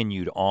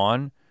continued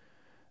on.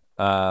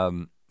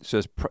 So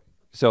it's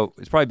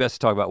probably best to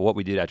talk about what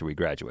we did after we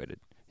graduated.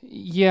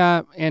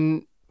 Yeah,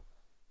 and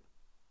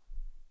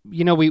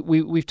you know,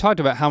 we've talked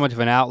about how much of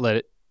an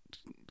outlet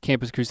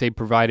Campus Crusade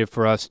provided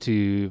for us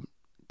to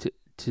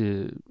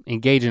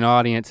engage an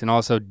audience and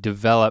also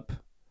develop,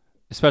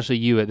 especially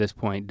you at this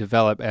point,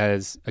 develop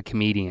as a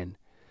comedian,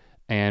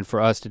 and for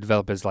us to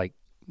develop as like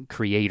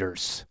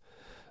creators.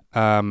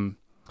 But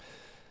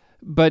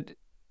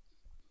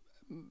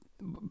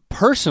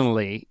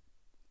personally,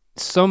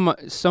 so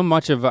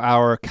much of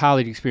our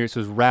college experience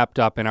was wrapped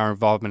up in our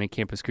involvement in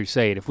Campus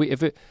Crusade.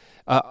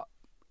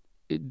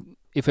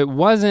 If it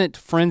wasn't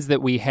friends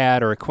that we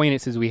had or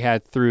acquaintances we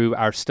had through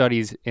our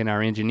studies in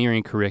our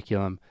engineering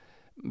curriculum,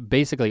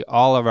 basically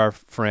all of our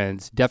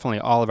friends, definitely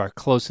all of our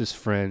closest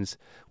friends,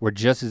 were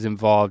just as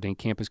involved in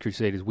Campus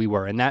Crusade as we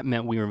were, and that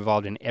meant we were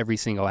involved in every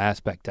single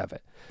aspect of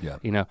it. Yeah.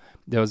 You know,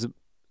 there was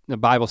a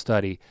Bible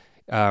study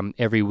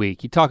every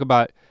week. You talk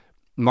about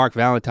Mark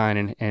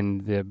Valentine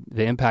and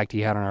the impact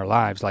he had on our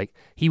lives. Like,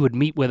 he would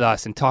meet with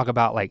us and talk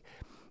about like,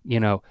 you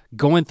know,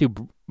 going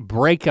through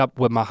breakup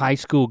with my high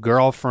school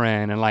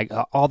girlfriend and like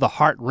all the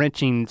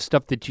heart-wrenching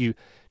stuff that you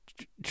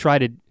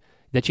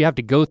that you have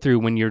to go through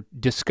when you're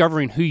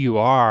discovering who you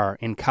are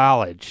in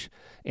college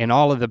and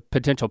all of the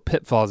potential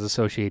pitfalls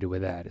associated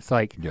with that. It's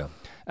like,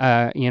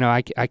 you know,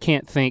 I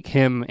can't thank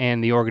him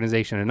and the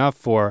organization enough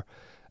for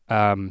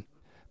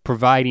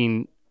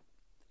providing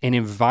an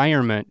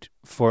environment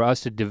for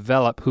us to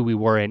develop who we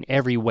were in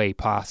every way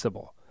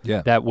possible.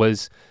 Yeah. That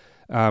was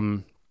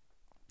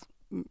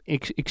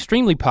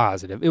extremely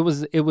positive. It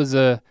was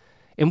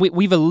and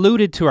we've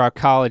alluded to our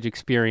college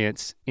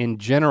experience in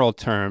general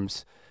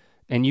terms,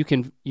 and you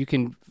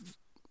can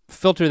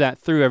filter that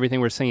through everything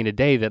we're saying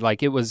today, that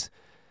like it was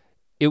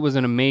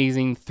an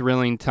amazing,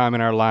 thrilling time in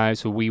our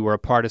lives where we were a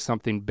part of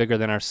something bigger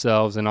than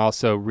ourselves, and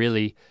also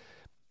really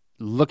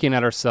looking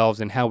at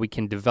ourselves and how we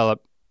can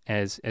develop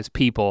as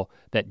people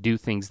that do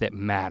things that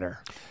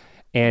matter.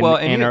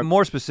 And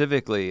more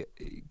specifically,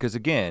 because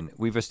again,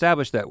 we've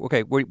established that,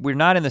 okay, we're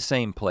not in the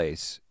same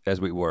place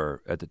as we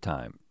were at the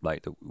time.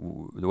 Like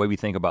the way we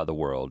think about the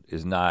world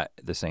is not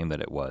the same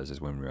that it was as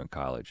when we were in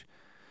college.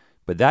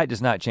 But that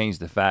does not change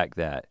the fact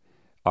that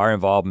our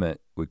involvement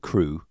with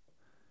Crew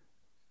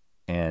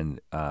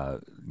and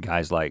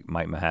guys like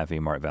Mike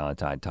Mahaffey, Mark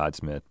Valentine, Todd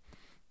Smith,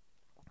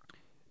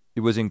 it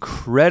was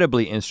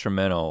incredibly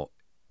instrumental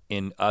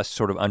in us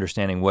sort of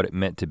understanding what it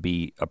meant to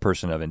be a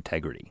person of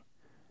integrity.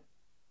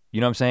 You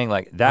know what I'm saying?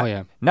 Like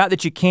that, not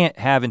that you can't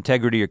have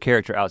integrity or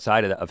character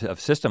outside of a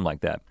system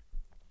like that,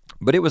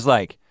 but it was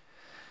like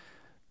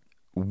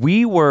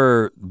we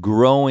were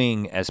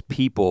growing as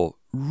people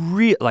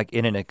like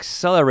in an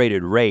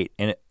accelerated rate.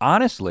 And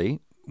honestly,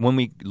 when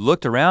we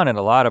looked around at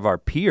a lot of our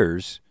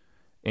peers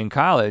in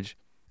college,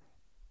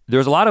 there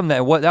was a lot of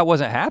them that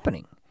wasn't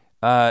happening.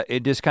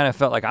 It just kind of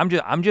felt like I'm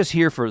just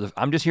here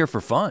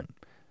for fun.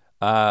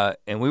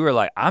 And we were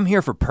like, I'm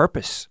here for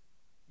purpose,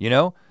 you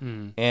know?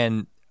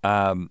 And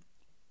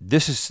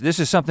this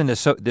is something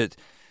that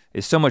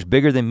is so much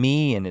bigger than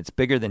me, and it's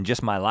bigger than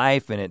just my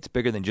life, and it's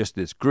bigger than just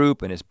this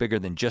group, and it's bigger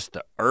than just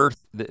the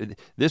earth.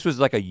 This was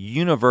like a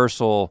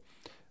universal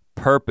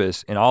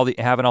purpose, and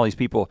having all these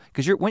people,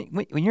 because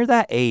when you're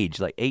that age,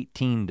 like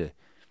 18 to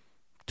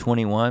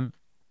 21,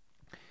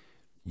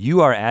 you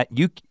have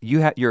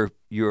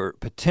your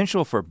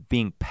potential for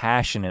being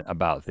passionate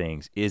about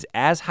things is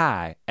as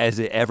high as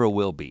it ever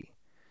will be.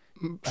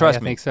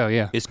 Trust me. I think so,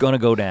 yeah. It's gonna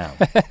go down.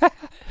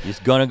 It's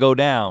gonna go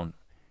down.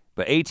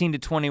 But 18 to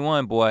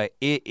 21, boy,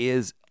 it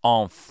is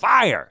on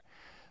fire.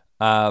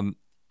 And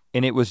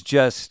it was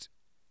just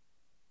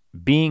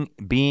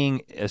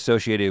being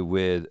associated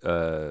with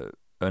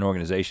an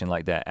organization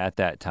like that at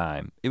that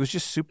time. It was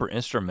just super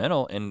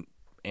instrumental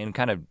in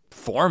kind of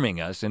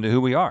forming us into who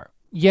we are.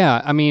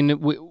 Yeah, I mean,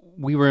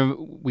 we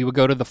would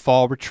go to the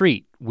fall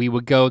retreat. We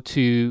would go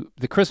to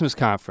the Christmas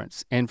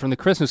conference, and from the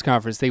Christmas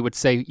conference, they would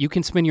say, you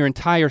can spend your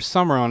entire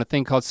summer on a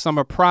thing called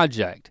Summer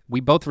Project. We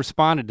both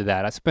responded to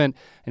that. I spent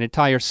an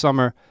entire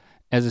summer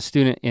as a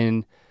student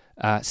in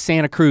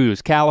Santa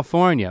Cruz,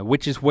 California,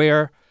 which is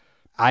where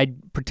I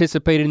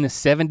participated in the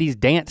 70s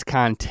dance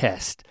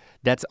contest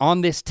that's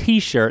on this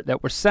t-shirt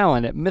that we're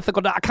selling at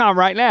mythical.com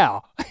right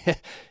now.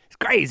 It's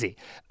crazy.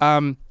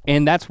 And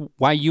that's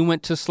why you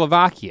went to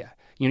Slovakia.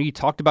 You know, you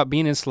talked about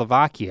being in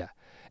Slovakia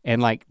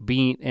and like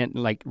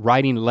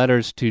writing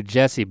letters to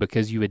Jesse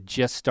because you had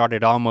just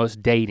started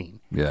almost dating.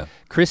 Yeah.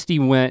 Christy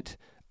went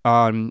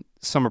on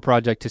summer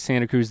project to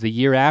Santa Cruz the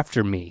year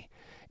after me,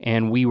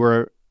 and we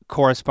were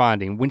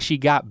corresponding. When she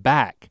got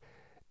back,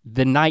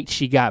 the night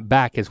she got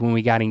back is when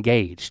we got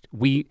engaged.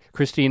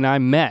 Christy and I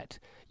met.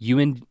 You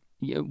and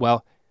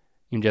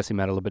Jesse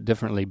met a little bit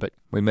differently, but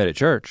we met at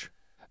church.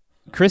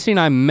 Christy and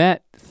I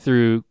met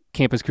through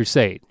Campus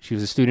Crusade. She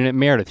was a student at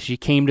Meredith. She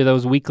came to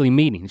those weekly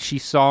meetings. She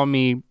saw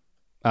me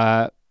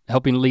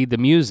helping lead the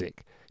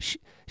music.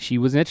 She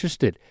was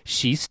interested.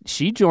 She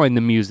joined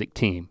the music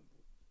team,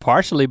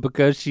 partially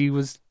because she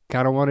was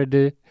kind of wanted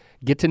to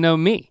get to know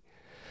me.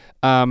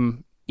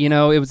 You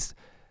know, it was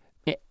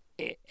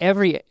the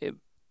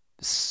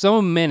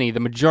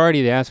majority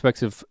of the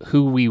aspects of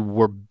who we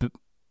were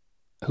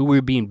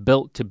being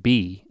built to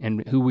be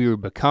and who we were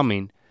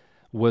becoming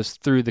was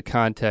through the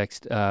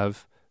context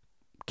of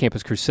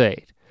Campus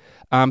Crusade.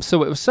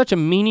 So it was such a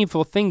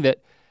meaningful thing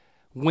that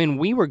when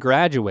we were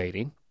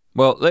graduating.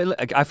 Well,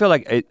 I feel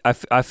like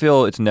I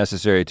feel it's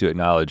necessary to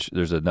acknowledge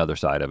there's another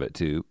side of it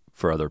too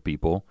for other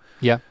people.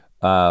 Yeah.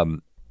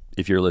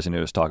 If you're listening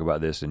to us talk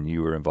about this and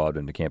you were involved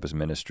in the campus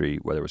ministry,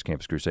 whether it was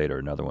Campus Crusade or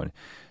another one,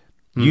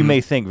 you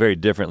may think very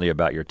differently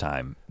about your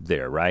time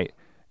there, right?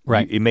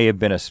 Right. It may have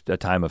been a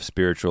time of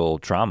spiritual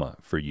trauma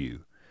for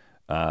you.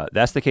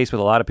 That's the case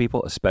with a lot of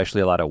people,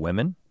 especially a lot of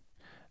women,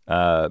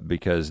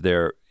 because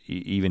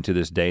even to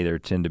this day, there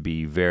tend to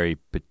be very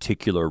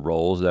particular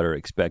roles that are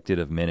expected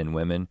of men and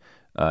women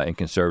in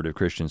conservative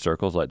Christian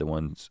circles, like the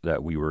ones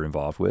that we were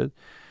involved with.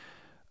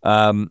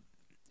 And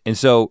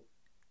so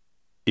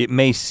it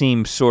may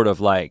seem sort of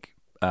like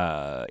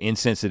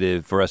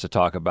insensitive for us to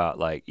talk about,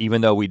 like,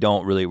 even though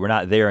we're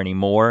not there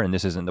anymore, and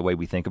this isn't the way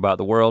we think about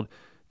the world,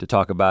 to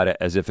talk about it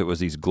as if it was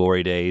these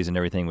glory days and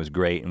everything was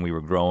great and we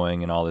were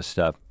growing and all this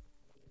stuff.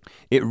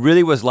 It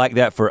really was like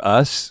that for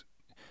us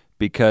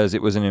because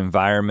it was an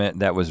environment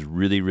that was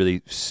really,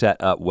 really set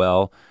up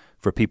well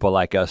for people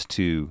like us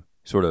to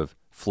sort of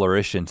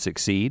flourish and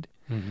succeed.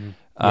 Mm-hmm.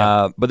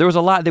 Yeah. But there was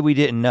a lot that we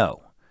didn't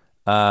know.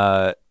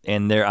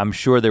 And I'm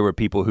sure there were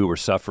people who were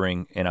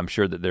suffering, and I'm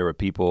sure that there were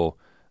people,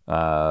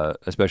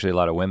 especially a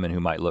lot of women,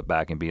 who might look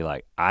back and be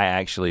like, I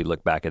actually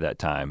look back at that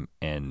time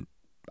and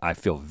I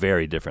feel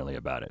very differently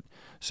about it.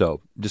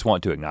 So just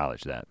want to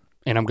acknowledge that.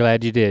 And I'm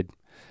glad you did.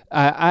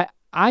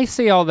 I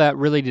say all that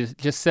really to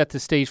just set the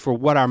stage for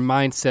what our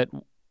mindset,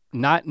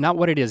 not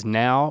what it is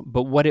now,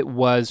 but what it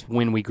was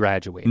when we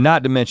graduated.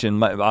 Not to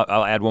mention,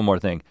 I'll add one more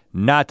thing,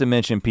 not to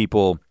mention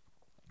people,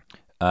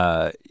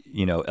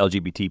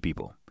 LGBT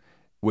people,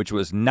 which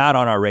was not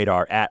on our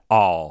radar at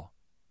all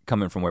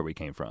coming from where we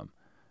came from.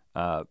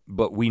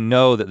 But we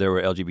know that there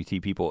were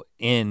LGBT people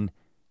in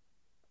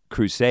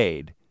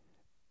Crusade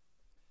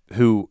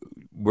who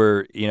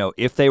were,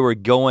 if they were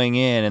going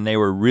in and they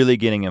were really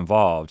getting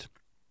involved,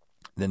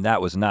 then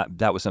that was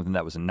something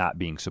that was not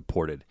being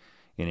supported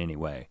in any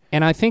way.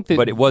 And I think that,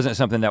 but it wasn't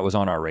something that was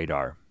on our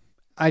radar.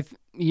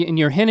 And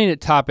you're hinting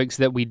at topics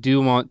that we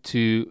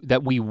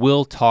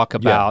will talk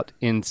about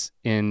in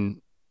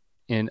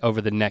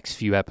over the next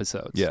few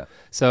episodes. Yeah.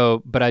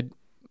 So, but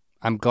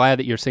I'm glad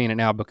that you're saying it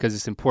now because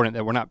it's important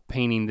that we're not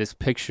painting this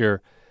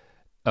picture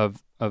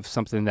of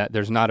something that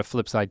there's not a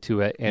flip side to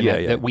it, and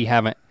that we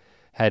haven't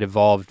had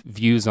evolved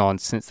views on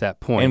since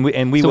that point.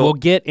 We'll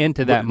get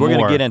into that more. We're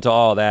gonna get into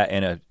all that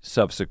in a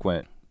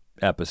subsequent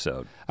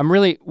episode.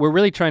 We're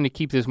really trying to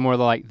keep this more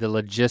like the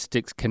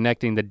logistics,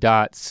 connecting the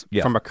dots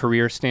from a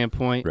career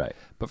standpoint, right?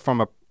 But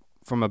from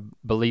a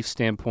belief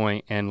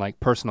standpoint and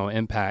like personal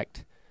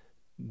impact,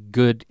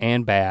 good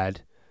and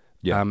bad.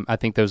 Yeah. I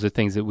think those are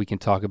things that we can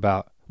talk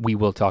about. We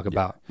will talk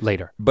about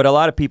later. But a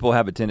lot of people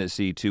have a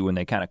tendency to, when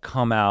they kind of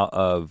come out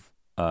of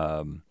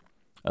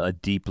a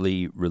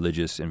deeply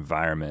religious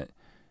environment,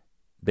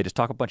 they just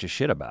talk a bunch of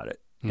shit about it.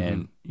 Mm-hmm.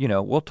 And,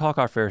 we'll talk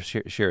our fair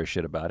share of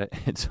shit about it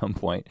at some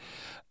point.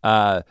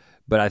 But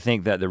I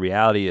think that the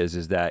reality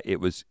is that it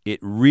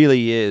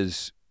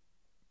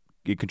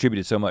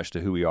contributed so much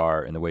to who we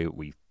are and the way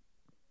we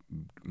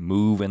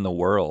move in the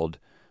world,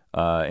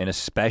 and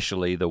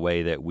especially the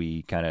way that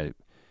we kind of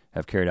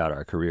have carried out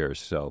our careers.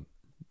 So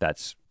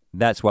that's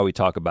that's why we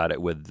talk about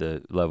it with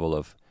the level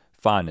of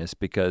fondness,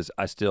 because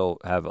I still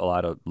have a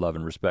lot of love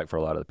and respect for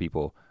a lot of the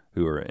people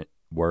who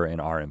were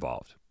and are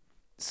involved.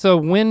 So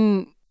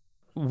when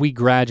we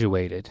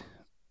graduated,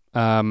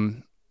 I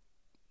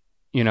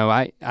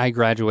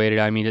graduated,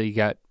 I immediately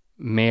got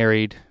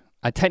married.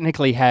 I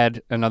technically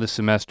had another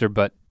semester,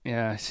 but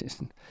yeah,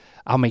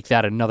 I'll make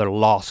that another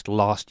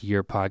lost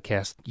year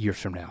podcast years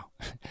from now.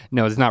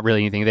 No, it's not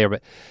really anything there,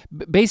 but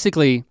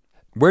basically,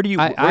 where do you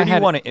want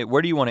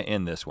to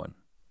end this one?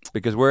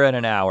 Because we're at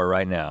an hour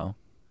right now,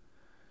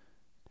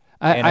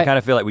 and I kind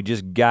of feel like we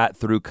just got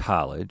through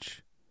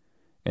college,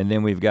 and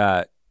then we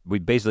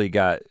basically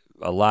got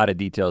a lot of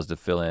details to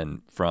fill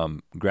in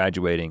from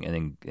graduating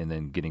and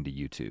then getting to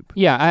YouTube.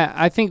 Yeah,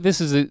 I think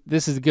this is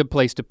a good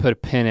place to put a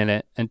pin in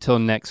it until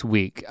next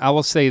week. I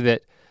will say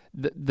that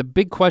the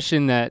big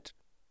question that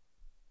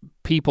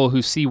people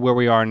who see where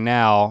we are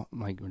now,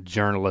 like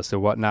journalists or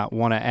whatnot,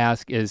 want to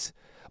ask is,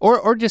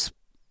 or just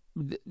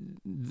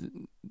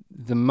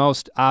the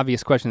most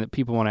obvious question that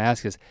people want to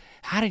ask is,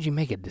 how did you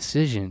make a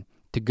decision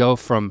to go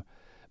to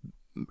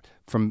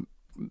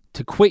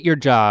quit your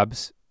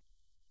jobs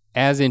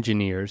as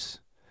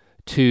engineers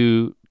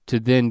to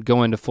then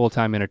go into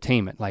full-time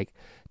entertainment? Like,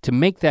 to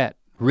make that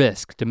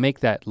risk, to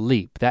make that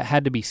leap, that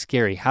had to be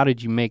scary. How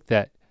did you make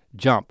that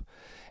jump?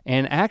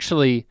 And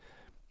actually,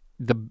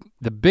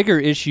 the bigger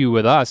issue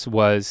with us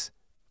was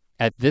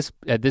at this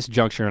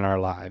juncture in our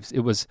lives, it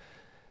was,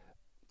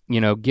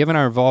 given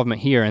our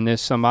involvement here and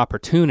there's some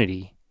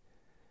opportunity,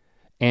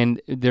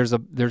 and there's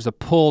a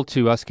pull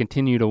to us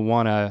continue to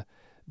want to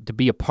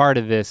be a part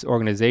of this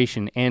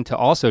organization and to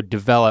also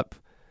develop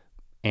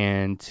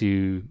and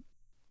to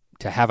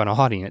have an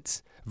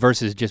audience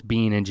versus just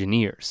being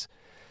engineers.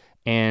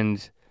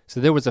 And so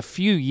there was a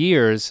few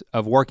years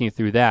of working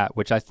through that,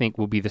 which I think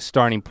will be the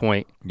starting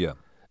point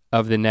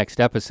of the next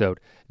episode.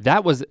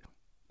 That was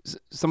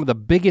some of the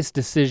biggest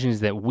decisions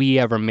that we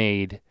ever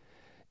made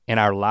in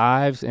our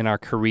lives, in our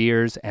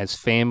careers, as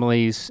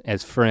families,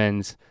 as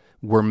friends,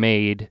 were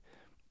made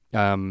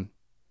in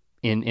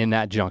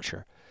that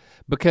juncture.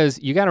 Because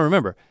you gotta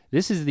remember,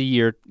 this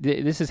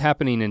is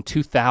happening in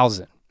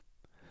 2000.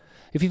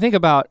 If you think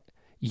about,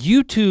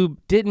 YouTube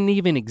didn't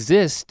even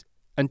exist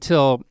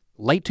until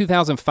late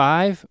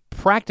 2005,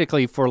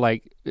 practically for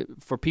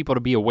people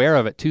to be aware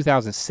of it,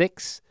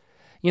 2006.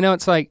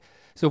 It's like,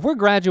 so if we're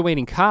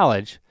graduating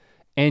college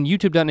and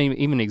YouTube doesn't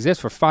even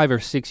exist for 5 or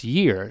 6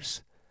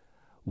 years,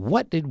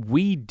 what did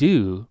we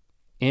do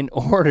in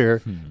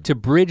order to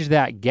bridge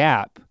that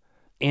gap,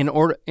 in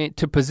order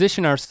to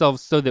position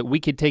ourselves so that we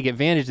could take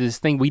advantage of this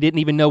thing we didn't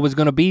even know was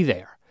gonna be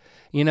there?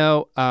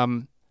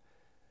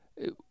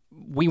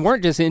 We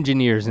weren't just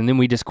engineers and then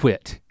we just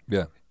quit.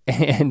 Yeah.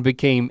 And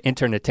became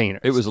entertainers.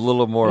 It was a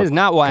little more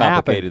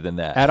complicated than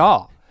that. At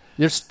all.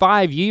 There's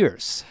 5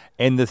 years.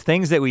 And the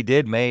things that we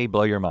did may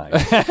blow your mind.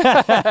 And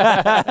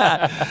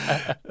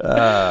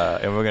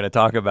we're gonna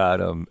talk about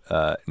them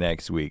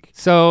next week.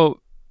 So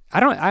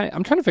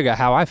I'm trying to figure out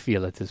how I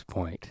feel at this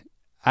point.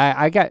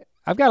 I've got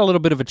a little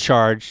bit of a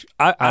charge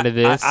out of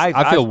this.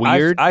 I feel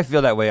weird. I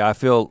feel that way. I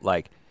feel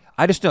like,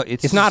 I just know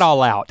it's not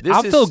all out.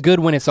 I feel good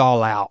when it's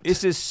all out.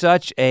 This is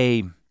such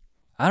I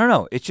don't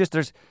know. It's just,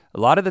 there's a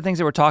lot of the things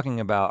that we're talking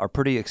about are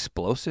pretty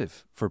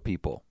explosive for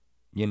people,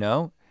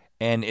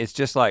 and it's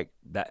just like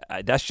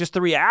that's just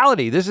the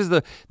reality. This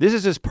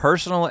is as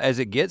personal as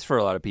it gets for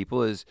a lot of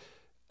people. Is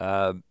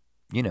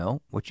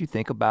what you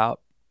think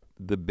about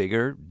the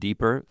bigger,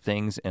 deeper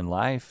things in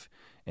life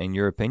and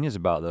your opinions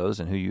about those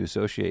and who you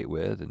associate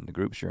with and the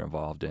groups you're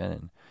involved in.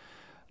 And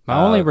my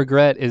only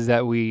regret is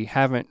that we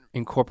haven't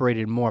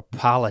incorporated more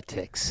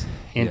politics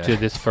into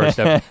this first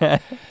episode.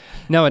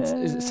 No,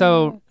 it's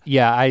so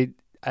yeah. I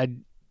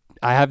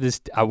have this.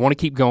 I want to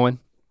keep going,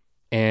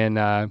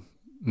 and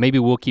maybe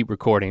we'll keep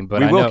recording.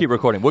 But we will keep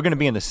recording. We're going to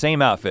be in the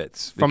same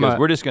outfits because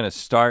we're just going to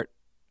start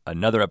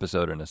another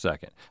episode in a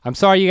second. I'm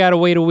sorry you got to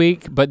wait a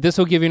week, but this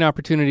will give you an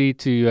opportunity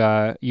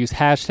to use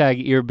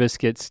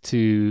 #earbiscuits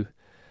to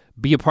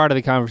be a part of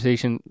the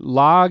conversation.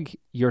 Log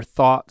your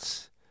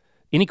thoughts,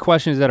 any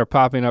questions that are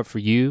popping up for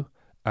you,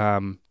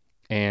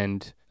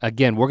 and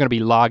again, we're gonna be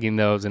logging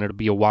those, and it'll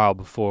be a while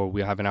before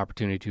we'll have an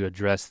opportunity to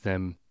address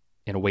them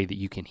in a way that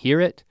you can hear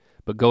it,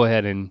 but go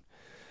ahead and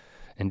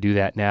do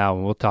that now,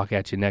 and we'll talk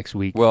at you next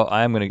week. Well,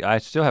 I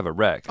still have a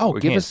rec. Oh,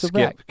 give us the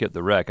rec. Skip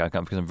the rec,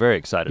 because I'm very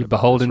excited You're about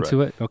beholden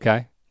to it,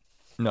 okay.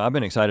 No, I've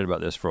been excited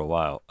about this for a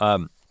while.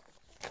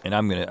 And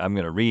I'm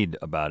gonna read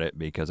about it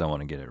because I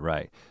want to get it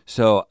right.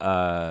 So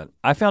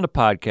I found a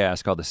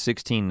podcast called the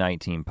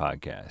 1619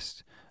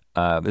 Podcast.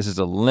 This is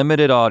a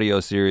limited audio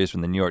series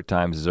from the New York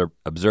Times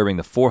observing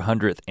the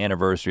 400th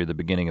anniversary of the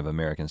beginning of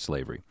American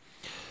slavery.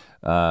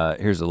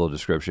 Here's a little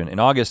description. In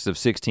August of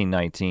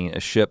 1619, a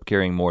ship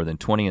carrying more than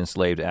 20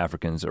 enslaved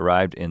Africans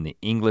arrived in the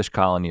English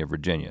colony of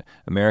Virginia.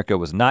 America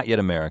was not yet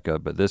America,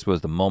 but this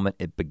was the moment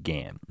it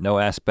began. No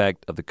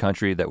aspect of the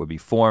country that would be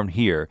formed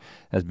here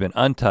has been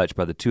untouched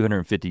by the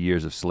 250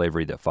 years of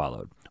slavery that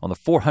followed. On the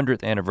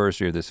 400th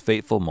anniversary of this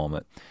fateful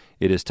moment,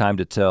 it is time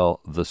to tell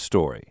the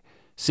story.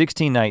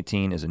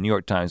 1619 is a New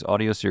York Times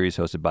audio series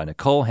hosted by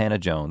Nicole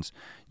Hannah-Jones.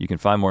 You can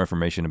find more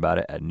information about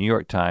it at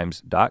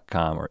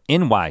newyorktimes.com or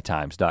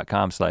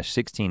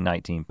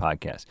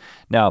nytimes.com/1619podcast.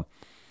 Now,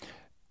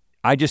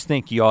 I just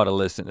think you ought to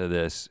listen to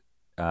this.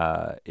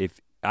 If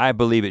I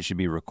believe it should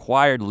be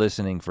required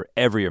listening for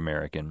every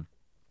American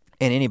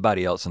and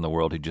anybody else in the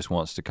world who just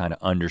wants to kind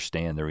of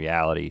understand the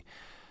reality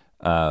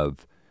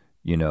of,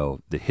 you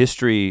know, the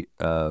history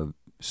of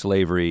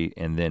slavery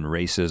and then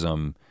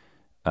racism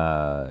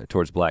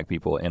towards black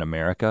people in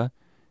America.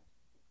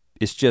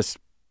 It's just,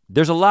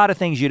 there's a lot of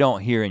things you don't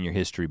hear in your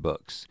history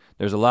books.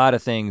 There's a lot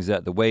of things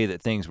that the way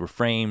that things were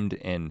framed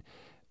and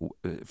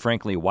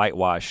frankly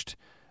whitewashed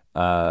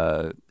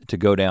to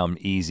go down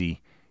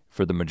easy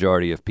for the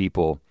majority of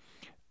people.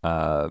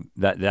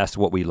 That's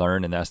what we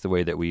learn, and that's the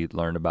way that we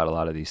learn about a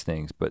lot of these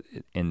things. But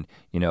you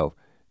know,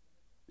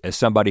 as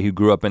somebody who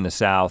grew up in the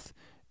South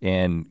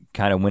and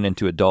kind of went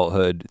into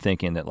adulthood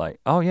thinking that like,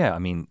 oh yeah, I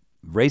mean,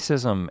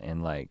 racism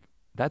and like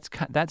that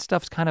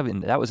stuff's kind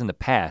of that was in the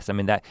past. I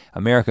mean, that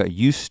America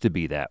used to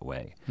be that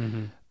way.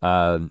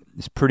 Mm-hmm.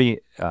 It's pretty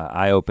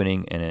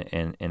eye-opening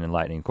and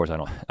enlightening. Of course,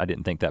 I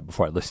didn't think that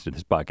before I listened to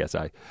this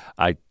podcast.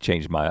 I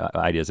changed my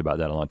ideas about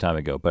that a long time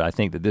ago. But I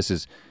think that this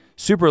is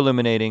super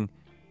illuminating,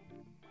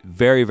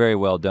 very, very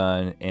well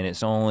done, and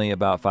it's only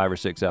about 5 or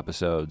 6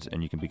 episodes,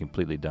 and you can be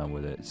completely done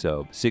with it.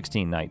 So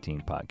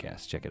 1619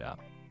 podcast, check it out.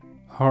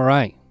 All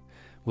right.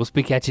 We'll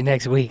speak at you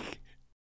next week.